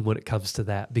lame when it comes to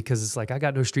that, because it's like I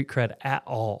got no street cred at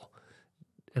all.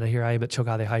 And here I am at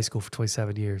Chillicothe High School for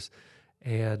 27 years.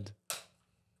 And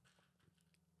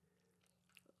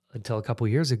until a couple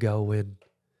years ago when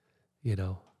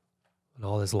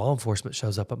all this law enforcement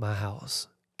shows up at my house,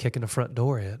 kicking the front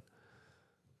door in.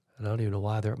 And I don't even know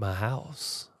why they're at my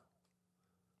house.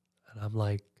 And I'm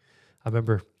like, I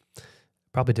remember,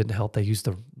 probably didn't help they used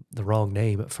the wrong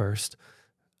name at first.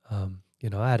 I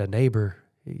had a neighbor,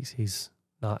 he's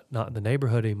not in the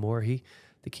neighborhood anymore.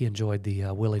 I think he enjoyed the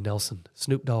Willie Nelson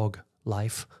Snoop Dogg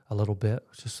life a little bit,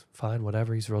 which is fine,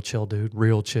 whatever. He's a real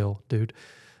chill dude.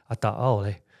 I thought,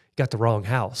 they got the wrong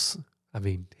house. I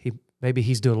mean, maybe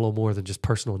he's doing a little more than just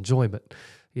personal enjoyment.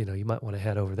 You might want to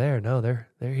head over there. No, they're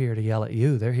here to yell at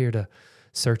you. They're here to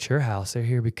search your house. They're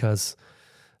here because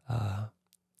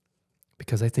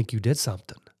they think you did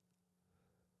something.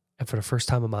 And for the first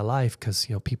time in my life, because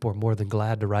people are more than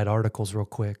glad to write articles real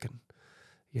quick and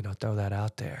throw that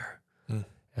out there.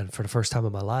 And for the first time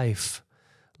in my life,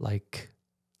 like,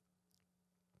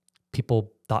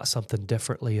 people thought something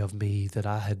differently of me that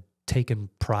I had taken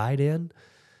pride in.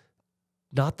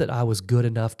 Not that I was good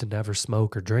enough to never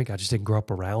smoke or drink. I just didn't grow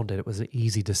up around it. It was an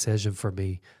easy decision for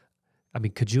me. I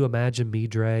mean, could you imagine me,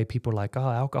 Dre? People are like, oh,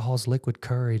 alcohol's liquid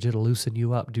courage. It'll loosen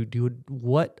you up. Dude,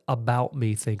 what about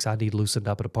me thinks I need loosened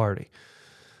up at a party?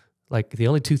 Like, the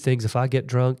only two things if I get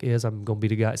drunk is I'm going to be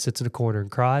the guy that sits in a corner and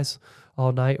cries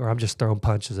all night, or I'm just throwing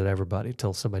punches at everybody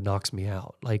until somebody knocks me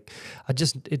out. Like, it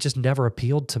just never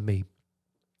appealed to me.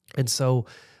 And so,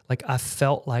 like, I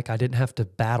felt like I didn't have to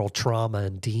battle trauma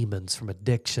and demons from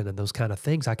addiction and those kind of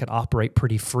things. I could operate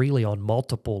pretty freely on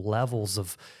multiple levels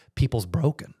of people's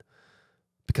broken,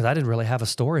 because I didn't really have a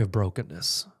story of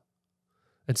brokenness.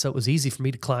 And so it was easy for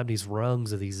me to climb these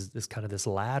rungs of this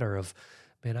ladder of,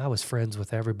 man, I was friends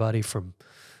with everybody from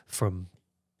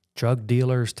drug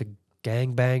dealers to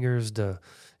gangbangers to,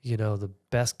 the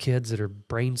best kids that are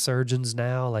brain surgeons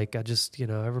now. Like, I just,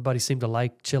 everybody seemed to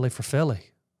like Chili for Philly.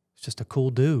 It's just a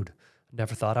cool dude.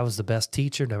 Never thought I was the best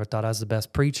teacher. Never thought I was the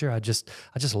best preacher. I just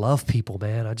love people,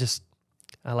 man. I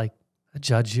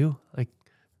judge you. Like,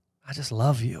 I just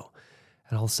love you.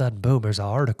 And all of a sudden, boom, there's an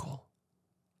article.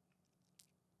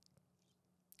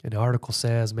 And the article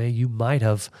says, man, you might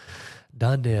have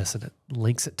done this, and it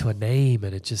links it to a name,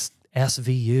 and it just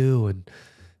SVU, and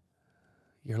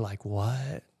you're like,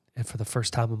 what? And for the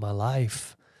first time in my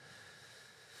life,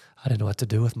 I didn't know what to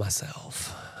do with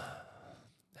myself.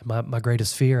 And my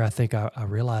greatest fear, I think I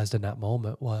realized in that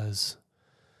moment, was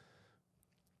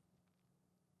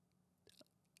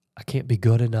I can't be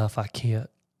good enough. I can't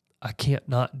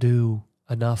not do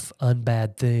enough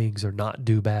unbad things or not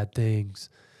do bad things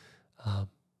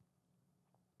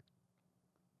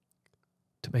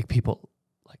to make people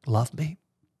like love me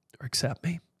or accept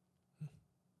me.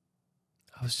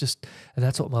 I was just, and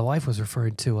that's what my wife was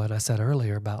referring to. And I said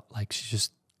earlier about, like, she's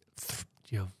just,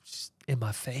 just in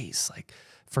my face. Like,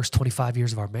 first 25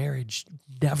 years of our marriage,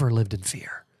 never lived in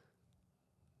fear.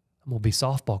 I'm going to be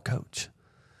softball coach.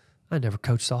 I never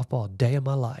coached softball a day in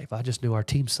my life. I just knew our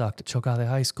team sucked at Chillicothe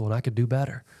High School and I could do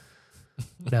better.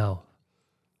 Now,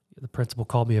 the principal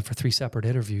called me in for 3 separate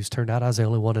interviews. Turned out I was the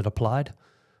only one that applied.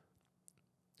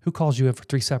 Who calls you in for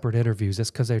 3 separate interviews? That's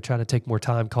because they're trying to take more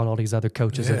time calling all these other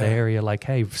coaches in the area. Like,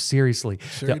 hey, seriously,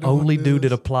 the only dude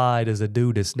that applied is a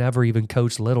dude that's never even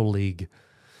coached Little League.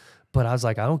 But I was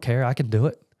like, I don't care. I can do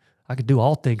it. I can do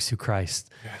all things through Christ.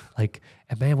 Yeah. Like,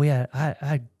 and man, I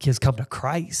had kids come to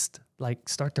Christ, like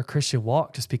start their Christian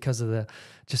walk just because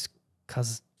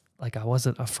like I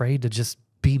wasn't afraid to just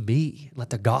be me, let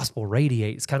the gospel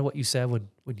radiate. It's kind of what you said when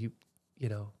you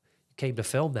came to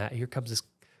film that. Here comes this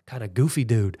kind of goofy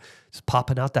dude just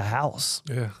popping out the house.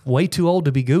 Yeah. Way too old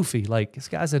to be goofy. Like this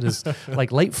guy's in his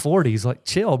like late 40s, like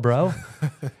chill, bro.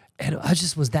 And I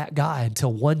just was that guy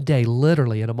until one day,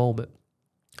 literally in a moment,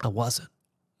 I wasn't.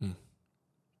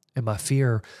 And my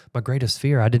greatest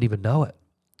fear, I didn't even know it,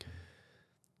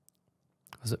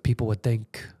 was that people would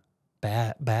think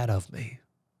bad of me.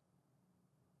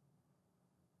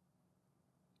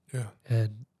 Yeah.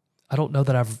 And I don't know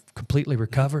that I've completely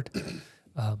recovered.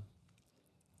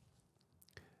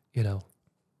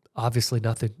 Obviously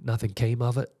nothing came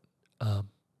of it.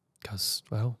 Because,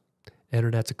 well,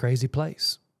 internet's a crazy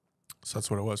place. So that's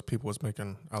what it was. People was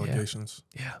making allegations.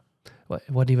 Yeah. Well,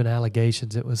 it wasn't even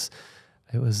allegations. It was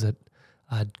that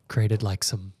I'd created like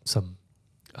some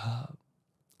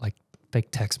like fake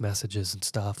text messages and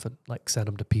stuff and like sent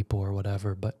them to people or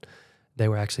whatever, but they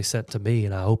were actually sent to me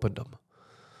and I opened them,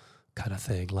 kind of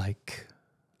thing. Like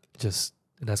and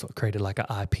that's what created like an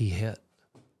IP hit.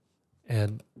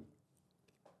 And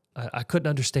I couldn't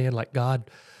understand, like,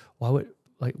 God, why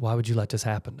would you let this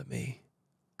happen to me?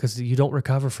 Because you don't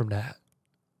recover from that.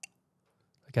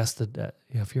 I guess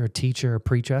if you're a teacher or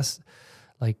preacher,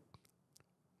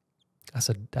 that's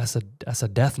a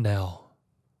death knell.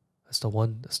 That's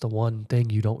the one thing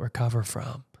you don't recover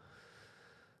from.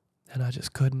 And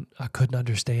I couldn't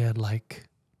understand like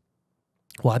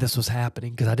why this was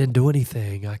happening, because I didn't do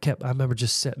anything. I remember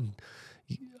just sitting.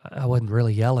 I wasn't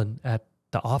really yelling at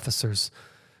the officers,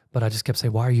 but I just kept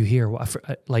saying, "Why are you here?"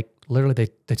 Like literally,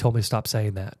 they told me to stop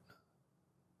saying that,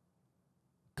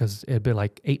 because it had been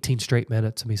like 18 straight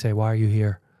minutes of me saying, "Why are you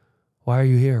here? Why are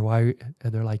you here? Why?"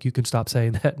 And they're like, "You can stop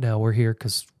saying that now. We're here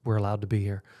because we're allowed to be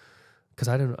here." Because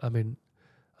I'm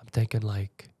thinking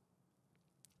like,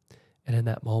 and in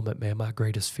that moment, man, my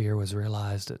greatest fear was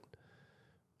realized that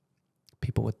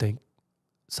people would think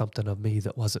something of me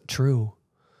that wasn't true,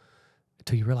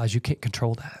 until you realize you can't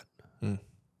control that.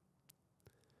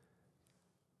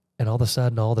 And all of a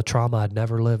sudden, all the trauma I'd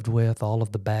never lived with, all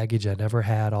of the baggage I never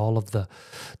had, all of the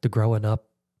growing up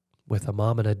with a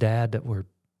mom and a dad that were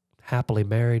happily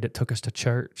married, that took us to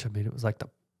church. I mean, it was like the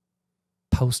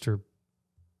poster,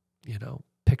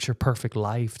 picture perfect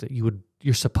life that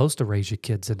you're supposed to raise your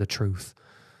kids in the truth.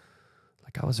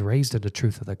 Like I was raised in the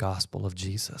truth of the gospel of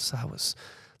Jesus. I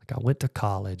went to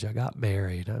college, I got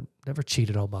married, I never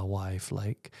cheated on my wife.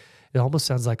 Like it almost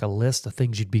sounds like a list of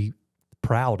things you'd be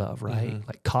proud of, right? Mm-hmm.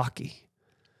 Like cocky.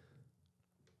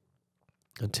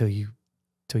 Until you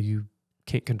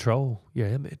can't control your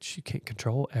image. You can't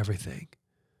control everything.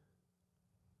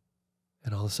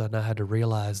 And all of a sudden I had to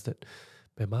realize that,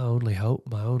 man, my only hope,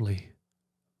 my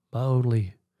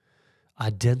only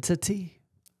identity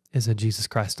is in Jesus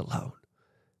Christ alone.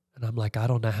 And I'm like, I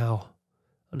don't know how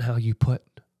you put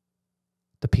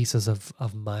the pieces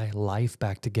of my life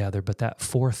back together, but that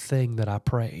fourth thing that I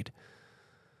prayed,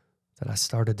 that I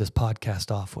started this podcast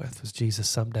off with, was, Jesus,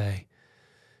 someday,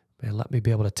 man, let me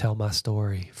be able to tell my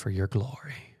story for your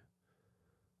glory.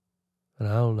 And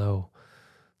I don't know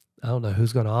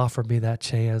who's going to offer me that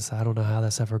chance. I don't know how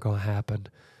that's ever going to happen.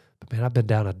 But man, I've been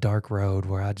down a dark road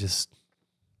where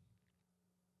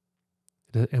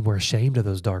and we're ashamed of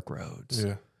those dark roads.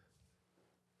 Yeah.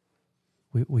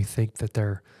 We think that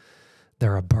they're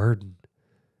a burden.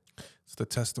 It's the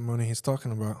testimony he's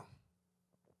talking about.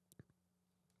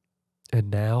 And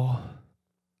now,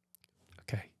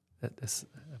 okay, you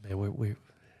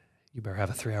better have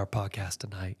a 3-hour podcast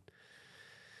tonight.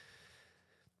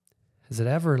 Is it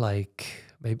ever like,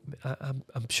 maybe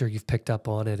I'm sure you've picked up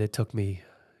on it. It took me,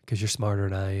 because you're smarter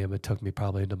than I am, it took me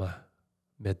probably into my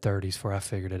mid-30s before I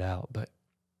figured it out. But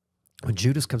when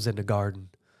Judas comes in the garden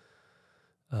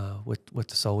with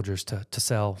the soldiers to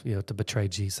sell, to betray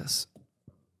Jesus,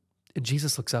 and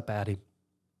Jesus looks up at him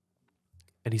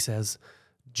and he says,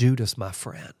 "Judas, my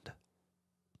friend."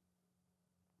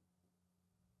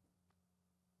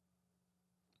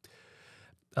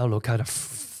 I don't know what kind of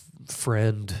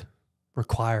friend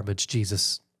requirements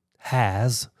Jesus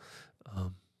has.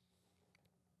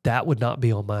 That would not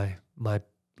be on my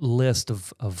list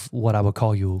of what I would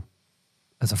call you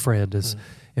as a friend as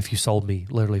if you sold me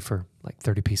literally for like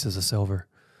 30 pieces of silver.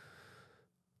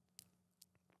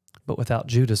 But without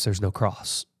Judas, there's no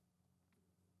cross.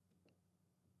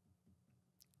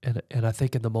 And I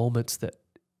think in the moments that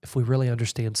if we really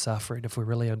understand suffering, if we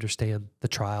really understand the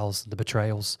trials and the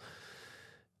betrayals,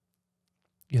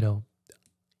 you know,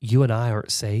 you and I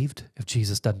aren't saved if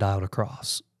Jesus doesn't die on a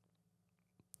cross.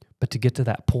 But to get to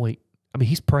that point, I mean,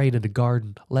 he's praying in the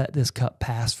garden, let this cup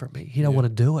pass from me. He don't want to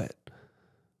do it.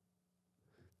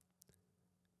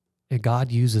 And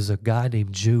God uses a guy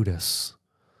named Judas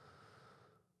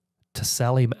to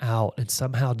sell him out, and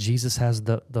somehow Jesus has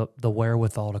the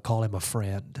wherewithal to call him a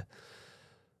friend.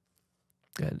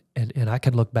 And I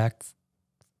can look back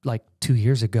like 2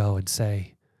 years ago and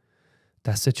say,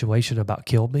 that situation about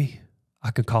killed me,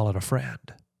 I could call it a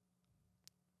friend.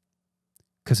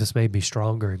 Because it's made me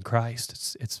stronger in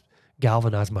Christ. It's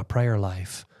galvanized my prayer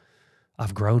life.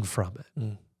 I've grown from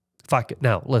it. If I could,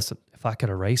 now listen, if I could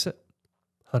erase it,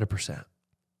 100%.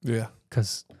 Yeah.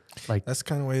 Because like that's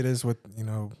kind of the way it is with, you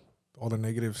know, all the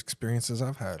negative experiences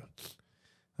I've had.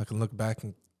 I can look back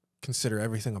and consider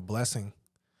everything a blessing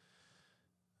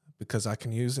because I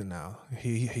can use it now.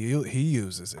 He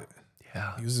uses it.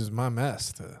 Yeah. He uses my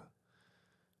mess to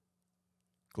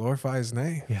glorify his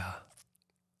name. Yeah.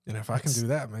 And if I can do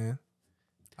that, man,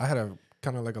 I had a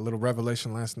kind of like a little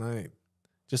revelation last night,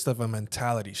 just of a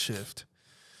mentality shift.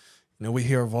 You know, we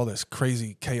hear of all this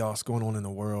crazy chaos going on in the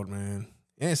world, man.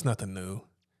 And it's nothing new.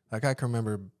 Like I can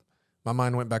remember my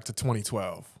mind went back to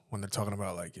 2012 when they're talking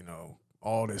about like, you know,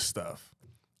 all this stuff,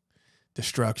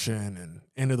 destruction and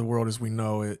end of the world as we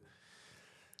know it.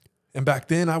 And back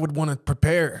then I would want to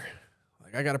prepare.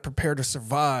 Like I got to prepare to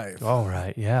survive. All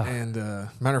right. Yeah. And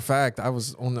matter of fact, I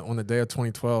was on the day of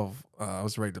 2012, I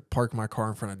was ready to park my car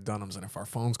in front of Dunham's. And if our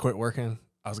phones quit working,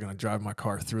 I was going to drive my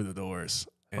car through the doors.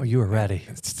 And, you were ready.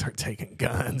 And start taking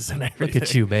guns and everything. Look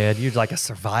at you, man. You're like a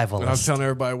survivalist. And I was telling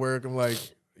everybody at work, I'm like,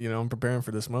 you know, I'm preparing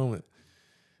for this moment.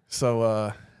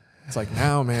 So it's like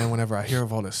now, man, whenever I hear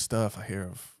of all this stuff, I hear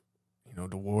of, you know,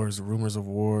 the wars, the rumors of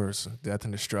wars, death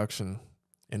and destruction,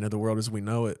 end of the world as we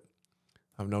know it.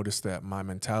 I've noticed that my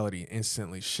mentality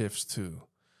instantly shifts to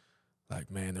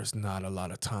like, man, there's not a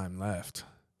lot of time left.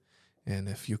 And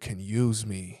if you can use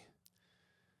me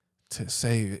to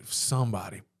save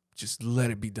somebody, just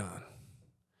let it be done.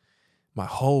 My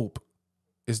hope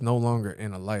is no longer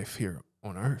in a life here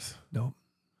on earth. Nope.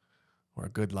 Or a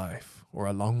good life or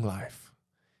a long life.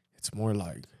 It's more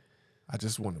like I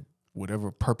just want to,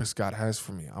 whatever purpose God has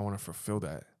for me, I want to fulfill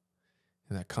that.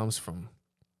 And that comes from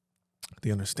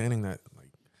the understanding that like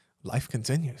life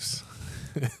continues.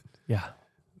 Yeah.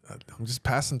 I'm just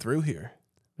passing through here.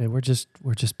 Man, we're just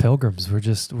pilgrims. We're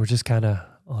just kind of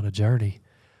on a journey.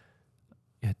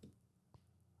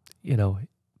 You know,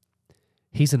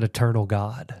 he's an eternal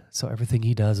God. So everything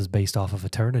he does is based off of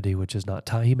eternity, which is not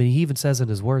time. I mean, he even says in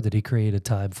his word that he created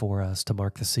time for us to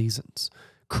mark the seasons.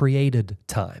 Created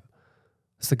time.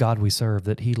 It's the God we serve,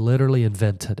 that he literally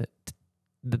invented it.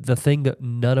 The thing that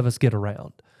none of us get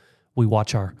around. We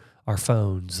watch our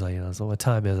phones. You know, so what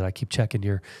time is it? I keep checking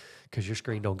because your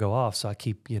screen don't go off. So I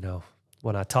keep, you know,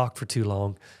 when I talk for too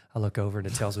long, I look over and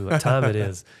it tells me what time it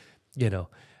is. You know,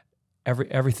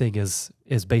 everything is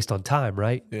based on time,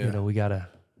 right? Yeah. You know, we got to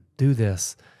do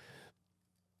this.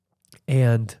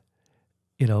 And,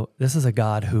 you know, this is a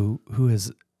God who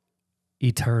is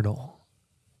eternal.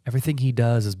 Everything he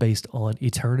does is based on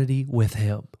eternity with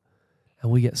him. And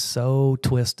we get so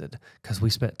twisted because we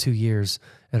spent 2 years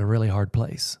in a really hard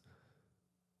place.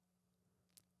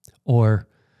 Or,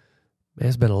 man,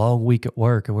 it's been a long week at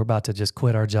work and we're about to just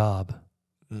quit our job.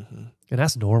 Mm-hmm. And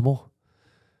that's normal.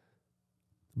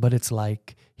 But it's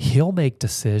like he'll make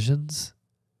decisions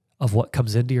of what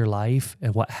comes into your life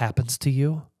and what happens to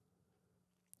you.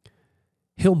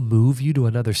 He'll move you to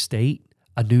another state,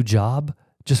 a new job,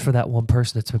 just for that one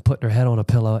person that's been putting her head on a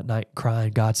pillow at night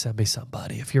crying, God, send me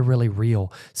somebody. If you're really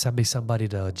real, send me somebody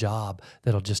to a job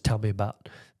that'll just tell me about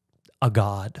a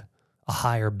God, a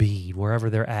higher being, wherever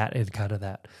they're at in kind of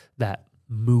that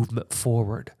movement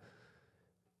forward.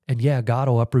 And yeah, God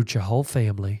will uproot your whole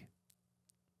family,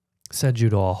 send you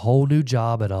to a whole new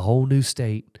job in a whole new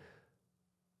state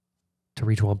to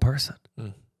reach one person.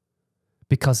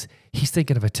 Because he's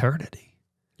thinking of eternity.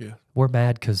 Yeah. We're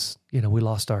mad because, you know, we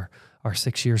lost our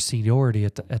 6 years seniority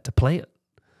at the plant.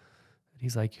 And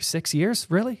he's like, 6 years?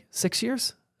 Really? 6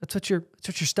 years? That's what you're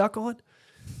stuck on?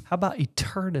 How about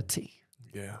eternity?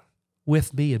 Yeah.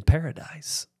 With me in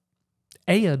paradise?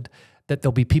 And that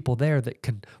there'll be people there that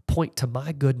can point to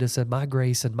my goodness and my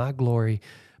grace and my glory,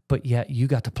 but yet you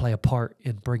got to play a part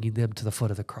in bringing them to the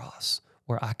foot of the cross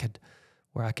where I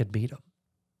could meet them.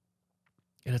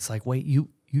 And it's like, wait, you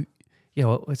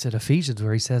know, it's in Ephesians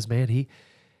where he says, man,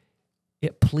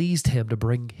 it pleased him to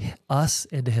bring us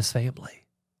into his family.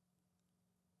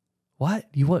 What?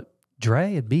 You want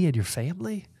Dre and me and your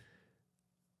family?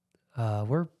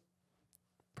 We're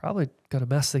probably going to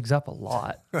mess things up a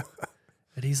lot.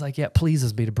 And he's like, yeah, it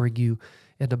pleases me to bring you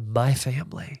into my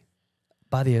family.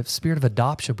 By the spirit of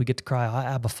adoption, we get to cry,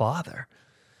 Abba, Father.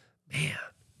 Man,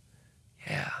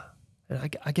 yeah.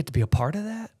 And I get to be a part of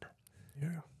that.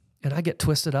 Yeah. And I get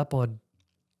twisted up on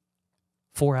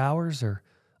 4 hours or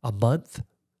a month.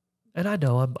 And I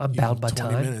know I'm bound by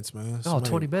 20 time. minutes, man.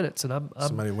 20 minutes. And I'm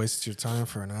somebody wastes your time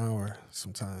for an hour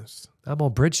sometimes. I'm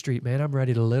on Bridge Street, man. I'm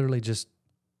ready to literally just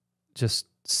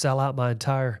sell out my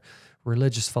entire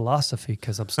religious philosophy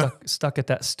because I'm stuck at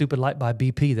that stupid light by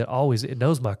BP that always, it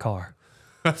knows my car.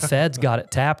 Fed's got it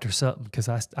tapped or something because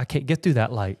I can't get through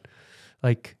that light.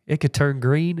 Like, it could turn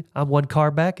green. I'm one car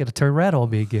back. It'll turn red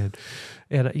on me again.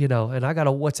 And, you know, and I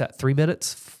got what's that, 3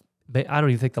 minutes? I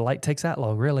don't even think the light takes that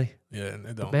long, really. Yeah, and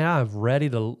they don't. But man, I'm ready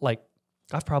to, like,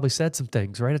 I've probably said some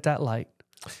things right at that light.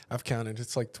 I've counted.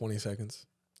 It's like 20 seconds.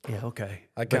 Yeah, okay.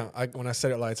 When I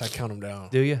set it lights, I count them down.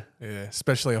 Do you? Yeah,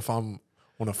 especially if I'm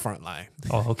on the front line.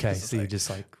 Oh, okay. So like, you're just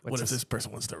like, what if this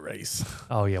person wants to race?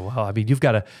 Oh, yeah. Well, I mean, you've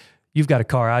got a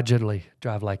car. I generally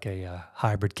drive like a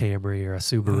hybrid Camry or a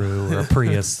Subaru or a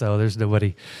Prius, so there's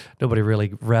nobody really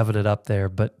revving it up there.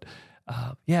 But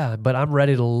yeah, but I'm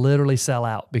ready to literally sell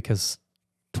out because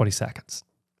 20 seconds.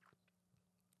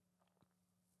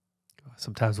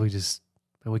 Sometimes we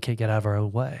can't get out of our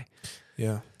own way.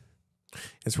 Yeah,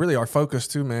 it's really our focus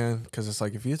too, man. Because it's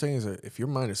like if your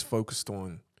mind is focused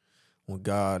on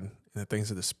God and the things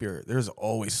of the Spirit, there's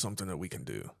always something that we can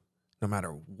do. No matter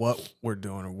what we're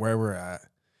doing or where we're at,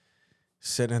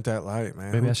 sitting at that light,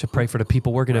 man. Maybe I should pray for the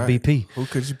people working at BP. Who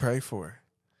could you pray for?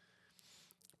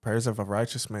 Prayers of a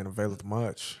righteous man availeth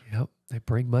much. Yep, they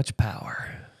bring much power.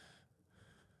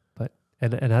 But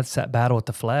and that's that battle with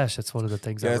the flesh. That's one of the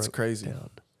things. Yeah, it's crazy. Down.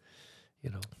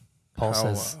 You know, Paul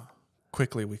says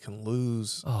quickly we can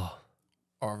lose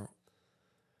our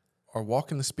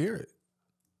walk in the Spirit.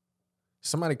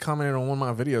 Somebody commented on one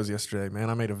of my videos yesterday.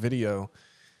 Man, I made a video.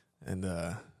 And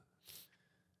I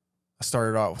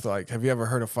started out with like, have you ever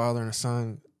heard a father and a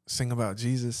son sing about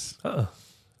Jesus?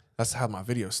 That's how my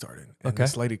video started. And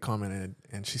this lady commented,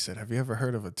 and she said, have you ever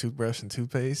heard of a toothbrush and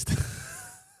toothpaste?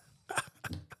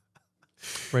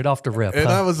 Right off the rip. And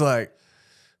I was like,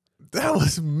 that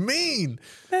was mean.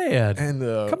 Man,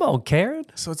 and come on, Karen.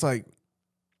 So it's like,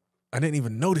 I didn't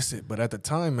even notice it. But at the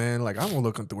time, man, like I'm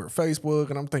looking through her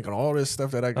Facebook, and I'm thinking all this stuff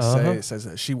that I can say. It says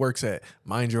that she works at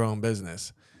Mind Your Own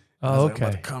Business. Oh, okay. I'm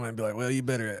about to come and be like, well, you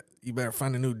better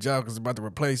find a new job because it's about to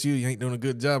replace you. You ain't doing a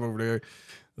good job over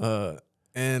there.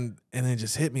 And it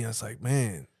just hit me. I was like,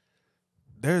 man,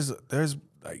 there's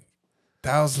like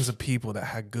thousands of people that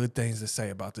had good things to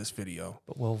say about this video.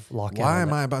 But we'll lock in. Why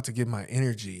am I about to give my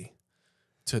energy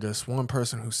to this one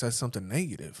person who said something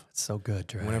negative? It's so good,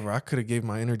 Dre. Whenever I could have gave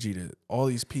my energy to all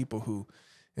these people who,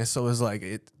 and so it's like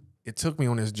it took me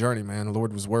on this journey, man. The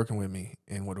Lord was working with me.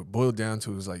 And what it boiled down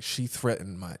to was like, she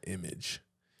threatened my image.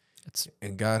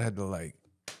 And God had to like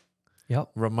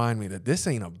remind me that this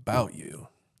ain't about you.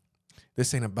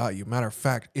 This ain't about you. Matter of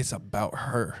fact, it's about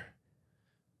her.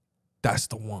 That's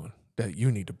the one that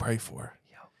you need to pray for.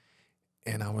 Yep.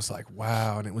 And I was like,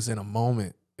 wow. And it was in a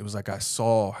moment. It was like I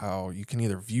saw how you can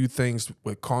either view things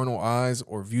with carnal eyes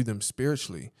or view them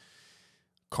spiritually.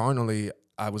 Carnally,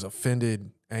 I was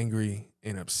offended, angry,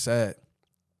 and upset.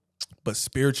 But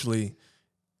spiritually,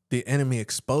 the enemy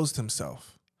exposed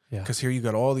himself. Because here you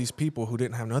got all these people who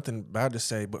didn't have nothing bad to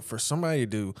say, but for somebody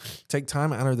to take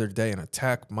time out of their day and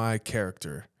attack my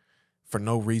character for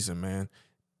no reason, man,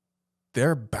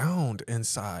 they're bound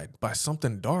inside by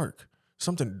something dark.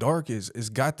 Something dark is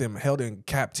got them held in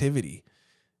captivity,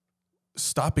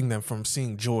 stopping them from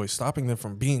seeing joy, stopping them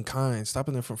from being kind,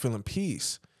 stopping them from feeling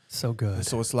peace. So good. And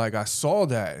so it's like I saw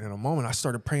that, and in a moment I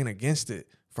started praying against it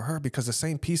for her, because the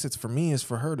same peace that's for me is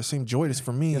for her. The same joy that's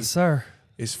for me yes, sir,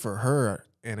 is for her.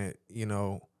 And it,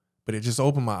 but it just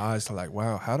opened my eyes to like,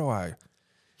 wow, how do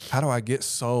I get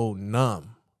so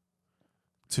numb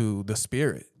to the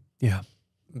Spirit? Yeah.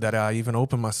 That I even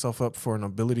open myself up for an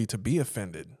ability to be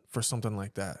offended for something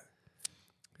like that.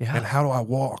 Yeah. And how do I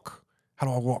walk? How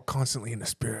do I walk constantly in the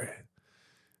Spirit?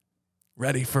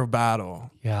 Ready for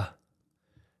battle. Yeah.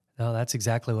 No, that's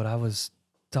exactly what I was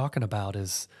talking about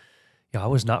is, I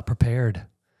was not prepared.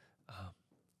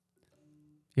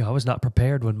 I was not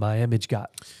prepared when my image got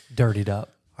dirtied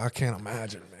up. I can't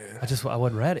imagine, man. I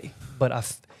wasn't ready. But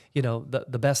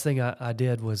the best thing I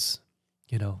did was,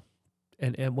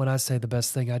 and when I say the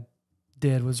best thing I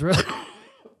did was really,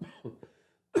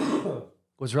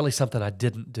 was really something I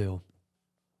didn't do.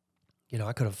 You know,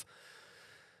 I could have,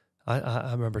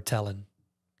 I remember telling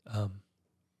my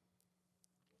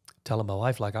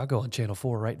wife, like, I'll go on Channel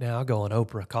 4 right now. I'll go on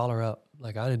Oprah, call her up.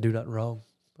 Like, I didn't do nothing wrong.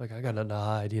 Like, I got nothing to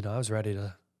hide. You know, I was ready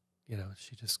to, you know,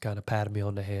 she just kind of patted me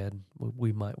on the head.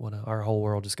 We might want to, our whole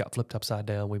world just got flipped upside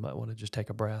down. We might want to just take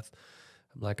a breath.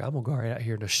 I'm like, I'm going to go right out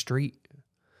here in the street,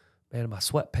 man, in my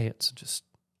sweatpants and just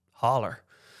holler.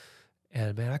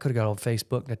 And, man, I could have got on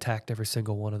Facebook and attacked every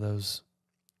single one of those.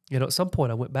 You know, at some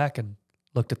point I went back and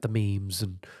looked at the memes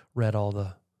and read all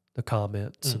the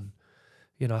comments. And,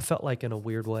 you know, I felt like in a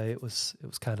weird way it was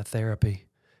kind of therapy,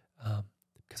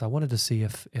 because I wanted to see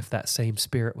if that same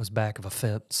spirit was back of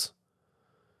offense.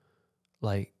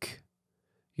 Like,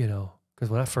 you know, because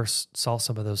when I first saw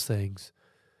some of those things,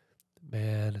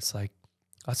 man, it's like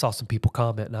I saw some people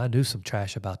comment and I knew some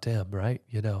trash about them, right?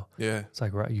 You know? Yeah. It's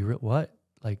like, right, what?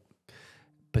 Like,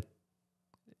 but,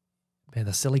 man,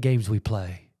 the silly games we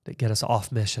play that get us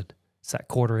off mission. It's that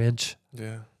quarter inch.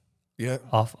 Yeah. Yeah.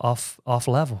 Off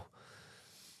level.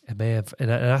 And man,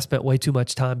 and I spent way too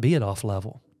much time being off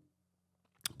level.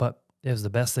 But it was the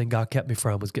best thing God kept me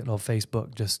from was getting on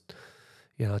Facebook. Just,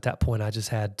 you know, at that point I just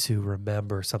had to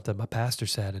remember something my pastor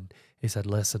said. And he said,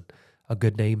 listen, a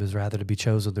good name is rather to be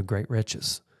chosen than great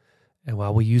riches. And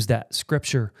while we use that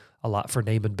scripture a lot for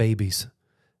naming babies,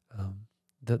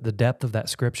 the depth of that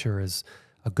scripture is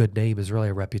a good name is really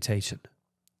a reputation.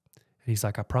 And he's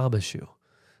like, I promise you,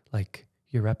 like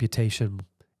your reputation,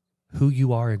 who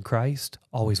you are in Christ,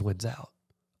 always wins out.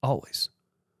 Always.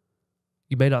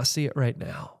 You may not see it right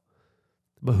now,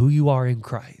 but who you are in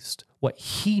Christ, what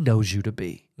he knows you to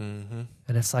be. Mm-hmm.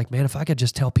 And it's like, man, if I could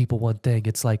just tell people one thing,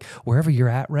 it's like wherever you're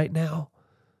at right now,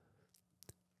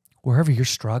 wherever you're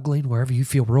struggling, wherever you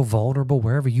feel real vulnerable,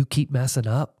 wherever you keep messing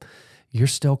up, you're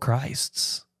still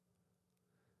Christ's.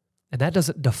 And that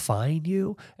doesn't define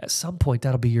you. At some point,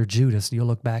 that'll be your Judas, and you'll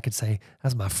look back and say,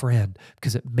 that's my friend,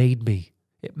 because it made me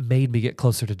get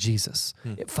closer to Jesus.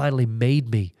 It finally made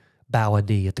me bow a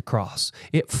knee at the cross.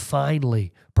 It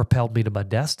finally propelled me to my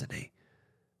destiny.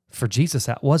 For Jesus,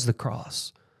 that was the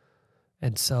cross.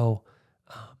 And so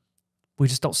we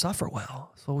just don't suffer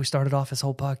well. So we started off this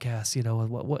whole podcast, you know,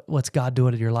 what's God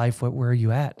doing in your life? Where are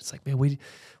you at? It's like, man,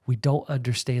 we don't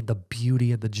understand the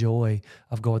beauty and the joy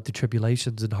of going through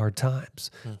tribulations and hard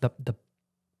times.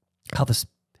 How the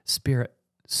Spirit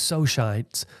so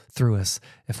shines through us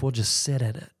if we'll just sit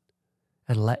in it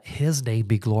and let his name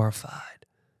be glorified.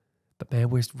 But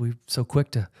man, we're so quick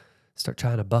to start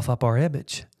trying to buff up our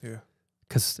image. Yeah.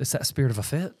 Because it's that spirit of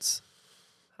offense.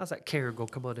 How's that Karen going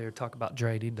to come on there and talk about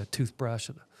draining the toothbrush?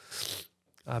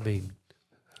 Fun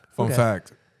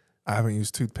fact, I haven't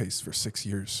used toothpaste for 6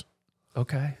 years.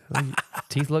 Okay. Well,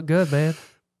 teeth look good, man.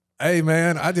 Hey,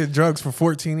 man, I did drugs for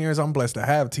 14 years. I'm blessed to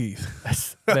have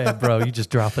teeth. Man, bro, you just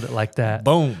dropping it like that.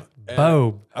 Boom.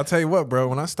 Boom. I'll tell you what, bro,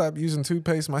 when I stopped using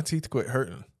toothpaste, my teeth quit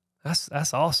hurting.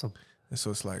 That's awesome. And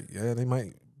so it's like, yeah, they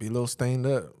might be a little stained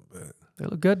up, but they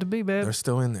look good to me, man. They're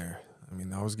still in there. I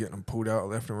mean, I was getting them pulled out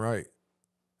left and right.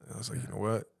 And I was like, you know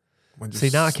what? See,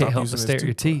 now I can't help but stare at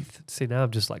your teeth. See, now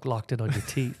I'm just like locked in on your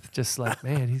teeth. Just like,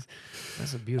 man,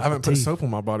 that's a beautiful I haven't put soap on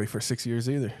my body for 6 years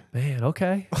either. Man,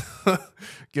 okay.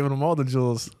 Giving them all the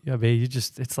jewels. Yeah, man,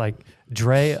 it's like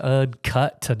Dre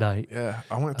uncut tonight. Yeah,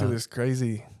 I went through this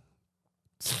crazy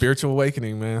spiritual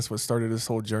awakening, man. That's what started this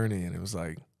whole journey. And it was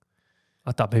like,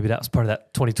 I thought maybe that was part of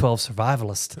that 2012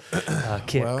 survivalist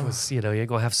kick. Was, you ain't going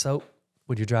to have soap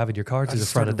when you're driving your car to the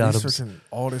front of Dunham's. Researching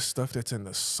all this stuff that's in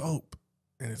the soap.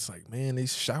 And it's like, man,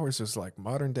 these showers is like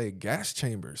modern day gas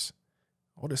chambers.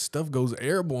 All this stuff goes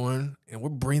airborne and we're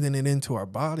breathing it into our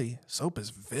body. Soap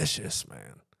is vicious,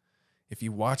 man. If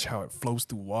you watch how it flows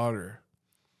through water,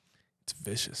 it's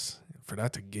vicious. For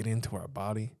that to get into our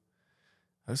body,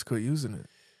 I just quit using it.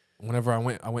 Whenever I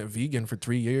went vegan for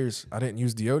 3 years. I didn't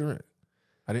use deodorant.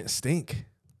 I didn't stink.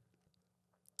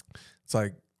 It's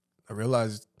like, I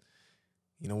realized,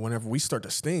 whenever we start to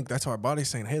stink, that's our body's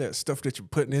saying, hey, that stuff that you're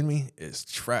putting in me is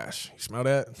trash. You smell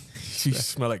that? You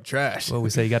smell like trash. Well, we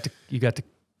say you got the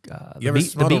you ever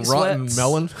smell the rotten sweats.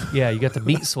 melon? Yeah, you got the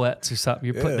meat sweats or something.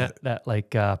 You're putting that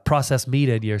like processed meat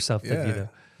in you or something. Yeah.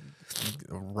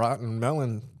 A rotten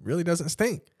melon really doesn't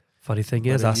stink. Funny thing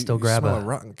is, I still grab a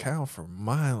rotten cow for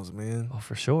miles, man. Oh,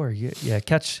 for sure. Yeah,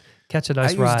 catch a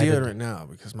nice ride. I use deodorant now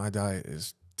because my diet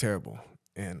is terrible.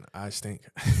 And I stink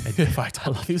if I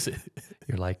don't use it.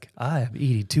 You're like, I am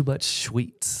eating too much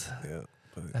sweets. Yeah,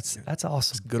 that's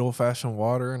awesome. It's good old fashioned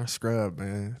water and a scrub,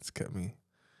 man. It's kept me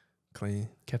clean.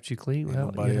 Kept you clean. Well,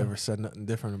 nobody ever said nothing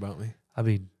different about me. I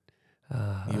mean,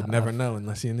 you would never know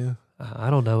unless you knew.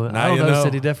 I don't know. Now I don't you notice know.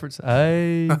 any difference.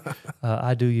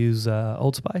 I do use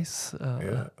Old Spice.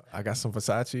 Yeah, I got some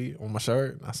Versace on my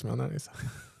shirt. I smell nice.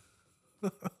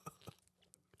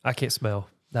 I can't smell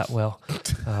that well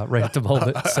right at the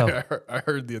moment. So I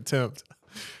heard the attempt.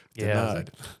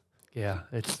 Denied. yeah,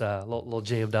 it's a little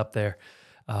jammed up there.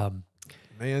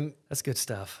 Man, That's good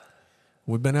stuff.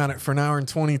 we've been at it for an hour and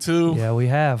 22. Yeah, we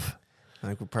have. I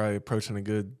think we're probably approaching a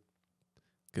good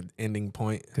ending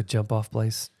point. Good jump off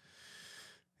place.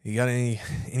 You got any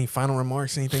final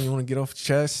remarks? Anything you want to get off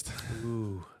your chest?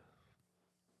 Ooh.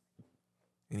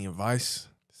 Any advice?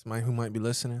 Somebody who might be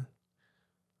listening?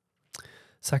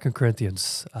 2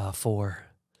 Corinthians 4.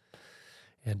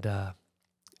 And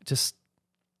just,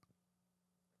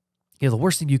 the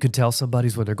worst thing you can tell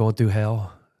somebody's when they're going through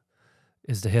hell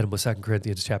is to hit them with 2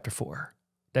 Corinthians chapter 4.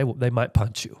 They might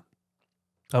punch you.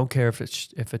 I don't care if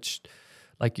it's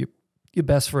like your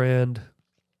best friend,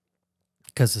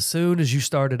 because as soon as you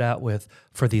started out with,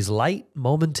 for these light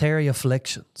momentary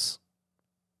afflictions,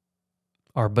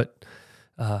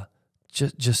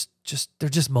 just they're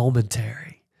just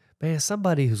momentary. Man,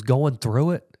 somebody who's going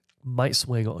through it might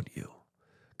swing on you,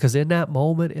 because in that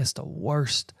moment, it's the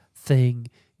worst thing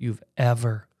you've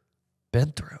ever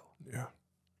been through. Yeah.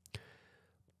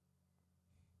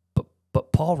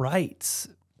 But Paul writes,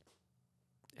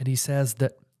 and he says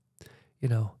that,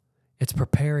 it's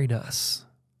preparing us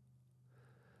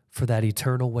for that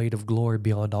eternal weight of glory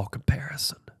beyond all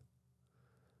comparison.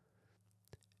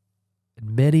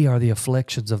 And many are the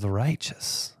afflictions of the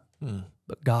righteous,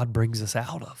 but God brings us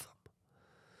out of them.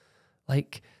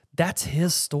 Like, that's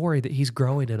his story that he's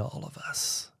growing in all of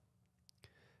us.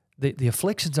 The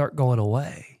afflictions aren't going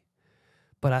away,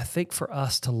 but I think for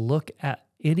us to look at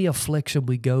any affliction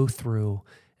we go through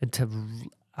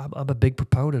and I'm a big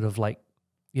proponent of, like,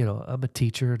 I'm a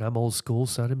teacher and I'm old school,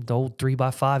 so I'm the old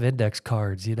 3x5 index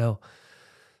cards,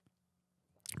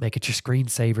 Make it your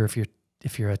screensaver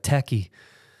if you're a techie.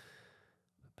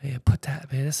 Man,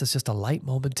 this is just a light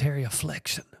momentary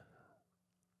affliction.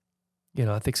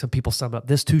 I think some people sum up,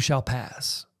 this too shall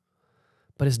pass.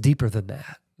 But it's deeper than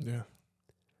that. Yeah.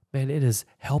 Man, it is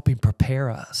helping prepare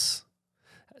us.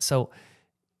 So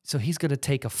he's going to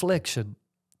take affliction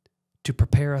to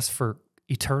prepare us for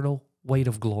eternal weight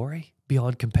of glory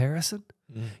beyond comparison.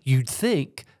 You'd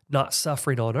think not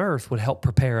suffering on earth would help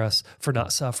prepare us for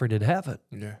not suffering in heaven.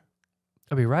 Yeah.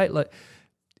 I mean, right? Like,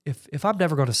 if I'm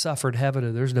never going to suffer in heaven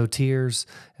and there's no tears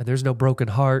and there's no broken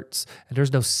hearts and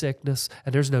there's no sickness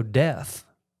and there's no death,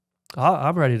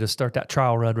 I'm ready to start that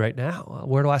trial run right now.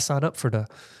 Where do I sign up for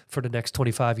the next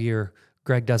 25-year?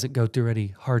 Greg doesn't go through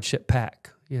any hardship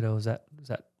pack. Is that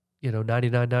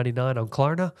 $99.99 on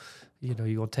Klarna? You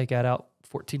gonna take that out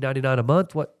 $14.99 a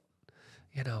month? What?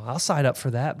 I'll sign up for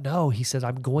that. No, he says,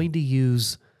 I'm going to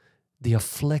use the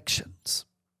afflictions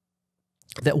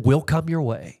that will come your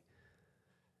way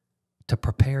to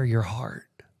prepare your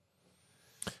heart.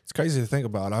 It's crazy to think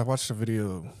about. I watched a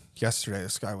video yesterday.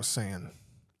 This guy was saying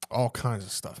all kinds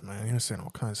of stuff, man. He was saying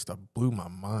all kinds of stuff. Blew my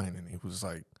mind. And he was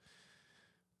like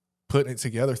putting it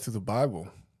together through the Bible.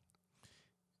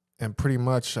 And pretty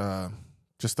much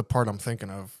just the part I'm thinking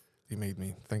of, he made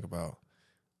me think about,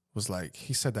 was like,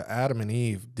 he said that Adam and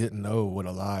Eve didn't know what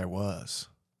a lie was.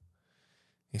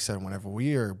 He said whenever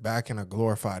we are back in a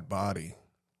glorified body,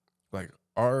 like,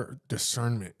 our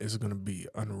discernment is going to be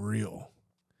unreal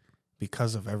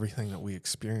because of everything that we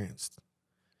experienced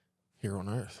here on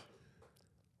earth.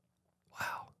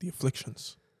 Wow. The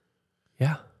afflictions.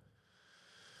 Yeah.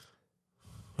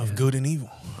 Of good and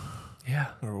evil. Yeah.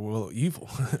 Or, well, evil.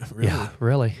 Really. Yeah,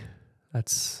 really.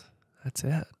 That's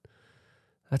it.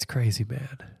 That's crazy,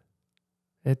 man.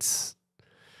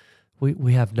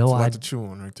 We have no It's a lot idea. to chew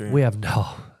on right there. We have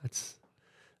that's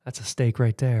a steak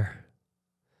right there.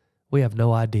 We have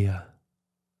no idea.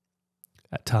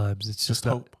 At times, it's just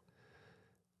hope.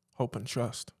 Hope and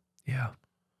trust. Yeah.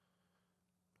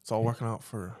 It's all working out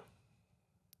for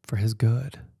his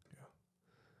good.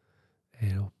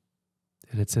 Yeah.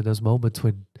 And it's in those moments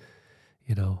when,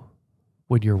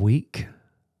 when you're weak,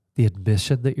 the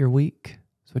admission that you're weak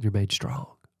is when you're made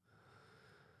strong.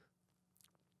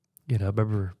 I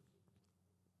remember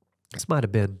this might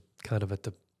have been kind of at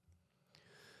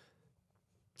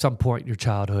some point in your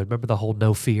childhood. Remember the whole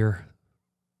No Fear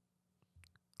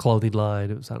clothing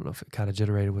line? I don't know if it kind of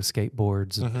generated with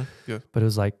skateboards, but it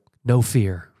was like No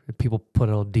Fear. And people put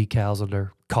it on decals on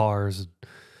their cars,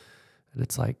 and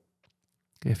it's like,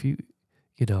 if you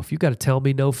got to tell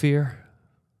me no fear,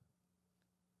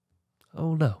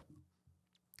 oh no.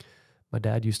 My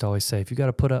dad used to always say, if you got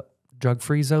to put up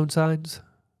drug-free zone signs,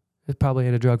 it probably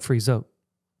ain't a drug-free zone.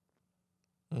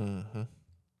 Mm-hmm.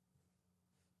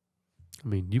 I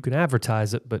mean, you can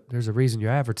advertise it, but there's a reason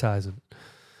you're advertising,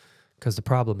 because the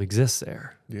problem exists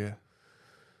there. Yeah.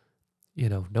 You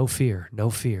know, no fear,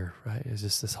 right? It's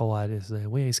just this whole idea is that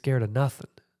we ain't scared of nothing.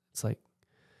 It's like,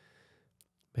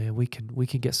 man, we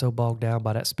can get so bogged down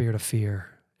by that spirit of fear,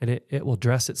 and it will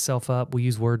dress itself up. We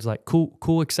use words like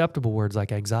cool, acceptable words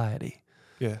like anxiety.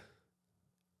 Yeah.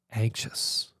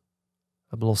 Anxious.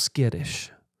 I'm a little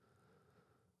skittish.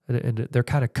 And they're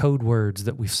kind of code words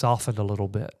that we've softened a little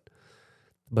bit.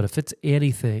 But if it's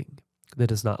anything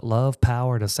that is not love,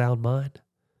 power, and a sound mind,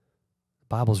 the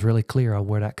Bible's really clear on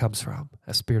where that comes from,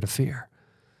 a spirit of fear.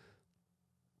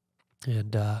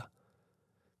 And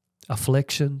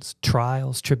afflictions,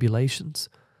 trials, tribulations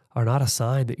are not a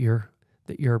sign that you're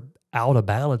out of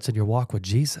balance in your walk with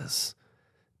Jesus.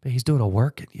 Man, he's doing a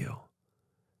work in you.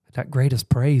 And that greatest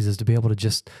praise is to be able to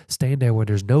just stand there when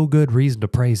there's no good reason to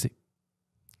praise him.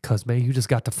 Because, man, you just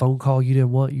got the phone call you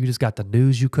didn't want. You just got the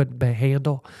news you couldn't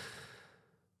handle.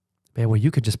 Man, where you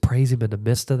could just praise him in the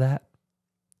midst of that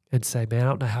and say, man, I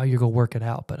don't know how you're going to work it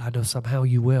out, but I know somehow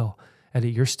you will, and that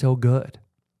you're still good.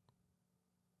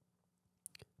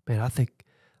 Man, I think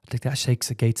that shakes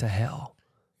the gates of hell.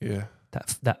 Yeah.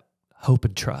 That hope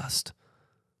and trust.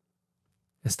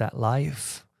 It's that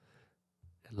life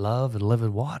and love and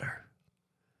living water.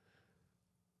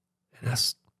 And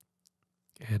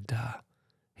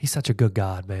he's such a good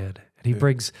God, man. And he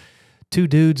brings two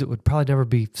dudes that would probably never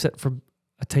be sitting from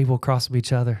a table across from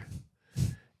each other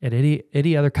in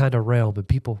any other kind of realm. And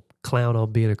people clown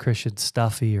on being a Christian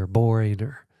stuffy or boring.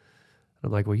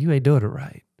 I'm like, well, you ain't doing it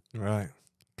right. Right.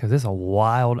 Because it's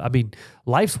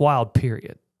life's wild,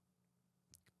 period.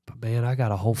 But, man, I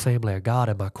got a whole family of God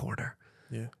in my corner.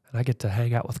 Yeah. And I get to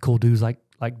hang out with cool dudes like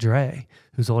Dre,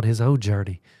 who's on his own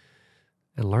journey,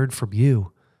 and learn from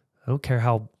you. I don't care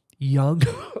how young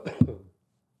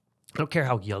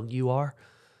you are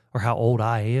or how old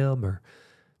I am, or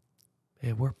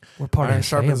man, we're part iron of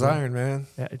sharpens iron, man.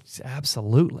 Yeah, it's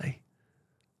absolutely.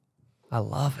 I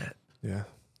love it. Yeah.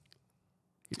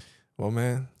 Well,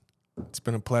 man, it's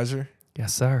been a pleasure.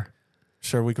 Yes, sir.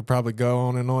 Sure, we could probably go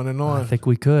on and on and on. I think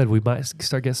we could. We might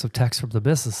start getting some texts from the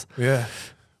missus. Yeah.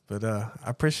 But I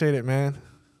appreciate it, man.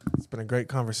 It's been a great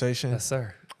conversation. Yes,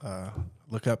 sir.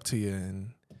 Look up to you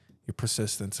and your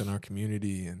persistence in our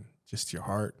community and just your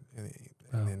heart.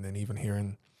 And then even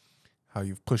hearing how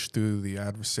you've pushed through the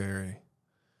adversary.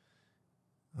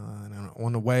 And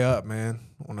on the way up, man,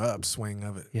 on the upswing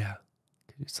of it. Yeah.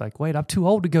 It's like, wait, I'm too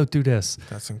old to go through this.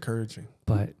 That's encouraging.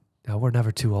 But no, we're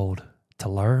never too old to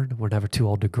learn. We're never too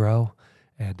old to grow.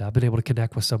 And I've been able to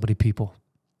connect with so many people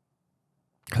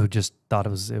who just thought it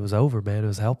was over, man. It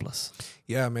was helpless.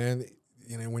 Yeah, man.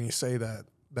 You know, when you say that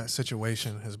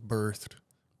situation has birthed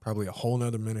probably a whole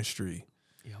nother ministry.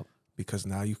 Yep. Because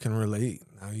now you can relate.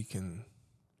 Now you can.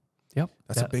 Yep.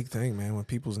 That's a big thing, man. When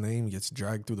people's name gets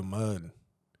dragged through the mud,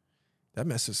 that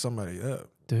messes somebody up.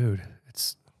 Dude,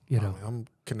 it's, you know. I'm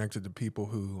connected to people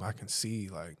who I can see,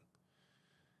 like,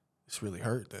 it's really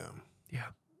hurt them. Yeah.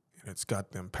 And it's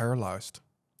got them paralyzed.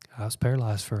 I was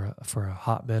paralyzed for a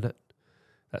hot minute.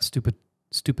 That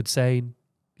stupid saying,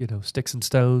 you know, sticks and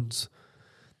stones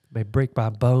may break my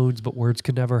bones, but words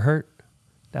can never hurt.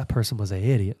 That person was an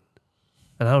idiot.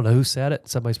 And I don't know who said it.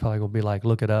 Somebody's probably going to be like,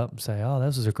 look it up and say, oh,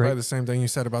 this is a great. Probably the same thing you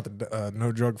said about the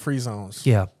no drug free zones.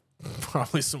 Yeah.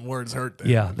 Probably some words hurt them.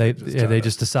 Yeah, they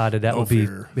just decided that would be,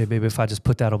 maybe if I just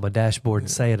put that on my dashboard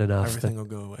and say it enough. Everything will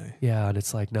go away. Yeah, and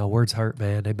it's like, no, words hurt,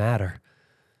 man. They matter.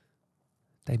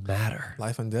 They matter.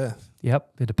 Life and death.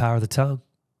 Yep, in the power of the tongue.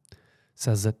 It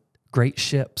says that great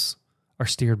ships are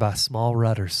steered by small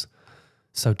rudders.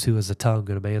 So too is the tongue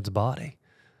in a man's body.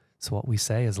 So what we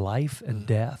say is life and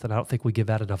death, and I don't think we give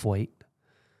that enough weight.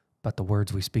 But the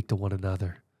words we speak to one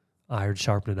another, iron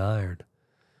sharpening iron.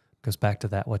 Goes back to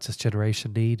that. What's this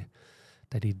generation need?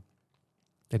 They need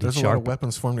There's a lot of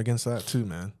weapons formed against that too,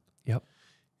 man. Yep.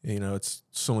 You know, it's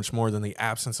so much more than the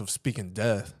absence of speaking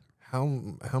death. How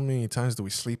many times do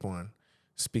we sleep on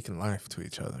speaking life to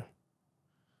each other?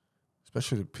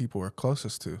 Especially the people we're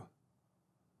closest to.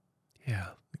 Yeah.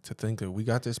 To think that we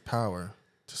got this power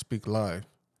to speak life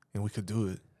and we could do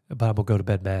it. But I'm going to go to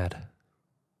bed mad.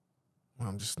 Well,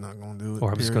 I'm just not going to do it.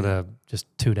 Or I'm just going to just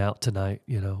tune out tonight,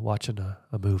 you know, watching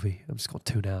a movie. I'm just going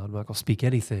to tune out. I'm not going to speak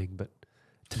anything. But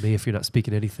to me, if you're not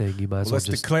speaking anything, you might as well let's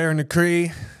just declare and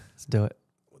decree. Let's do it.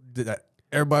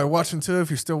 Everybody watching too, if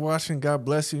you're still watching, God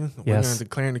bless you. We're going to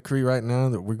declare and decree right now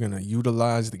that we're going to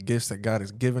utilize the gifts that God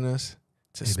has given us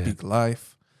to speak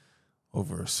life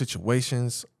over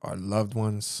situations, our loved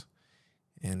ones,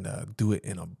 and do it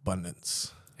in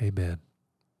abundance. Amen.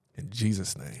 In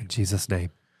Jesus' name. In Jesus'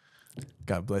 name.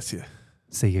 God bless you.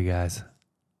 See you guys.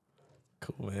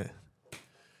 Cool, man. It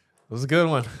was a good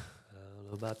one. I don't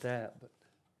know about that, but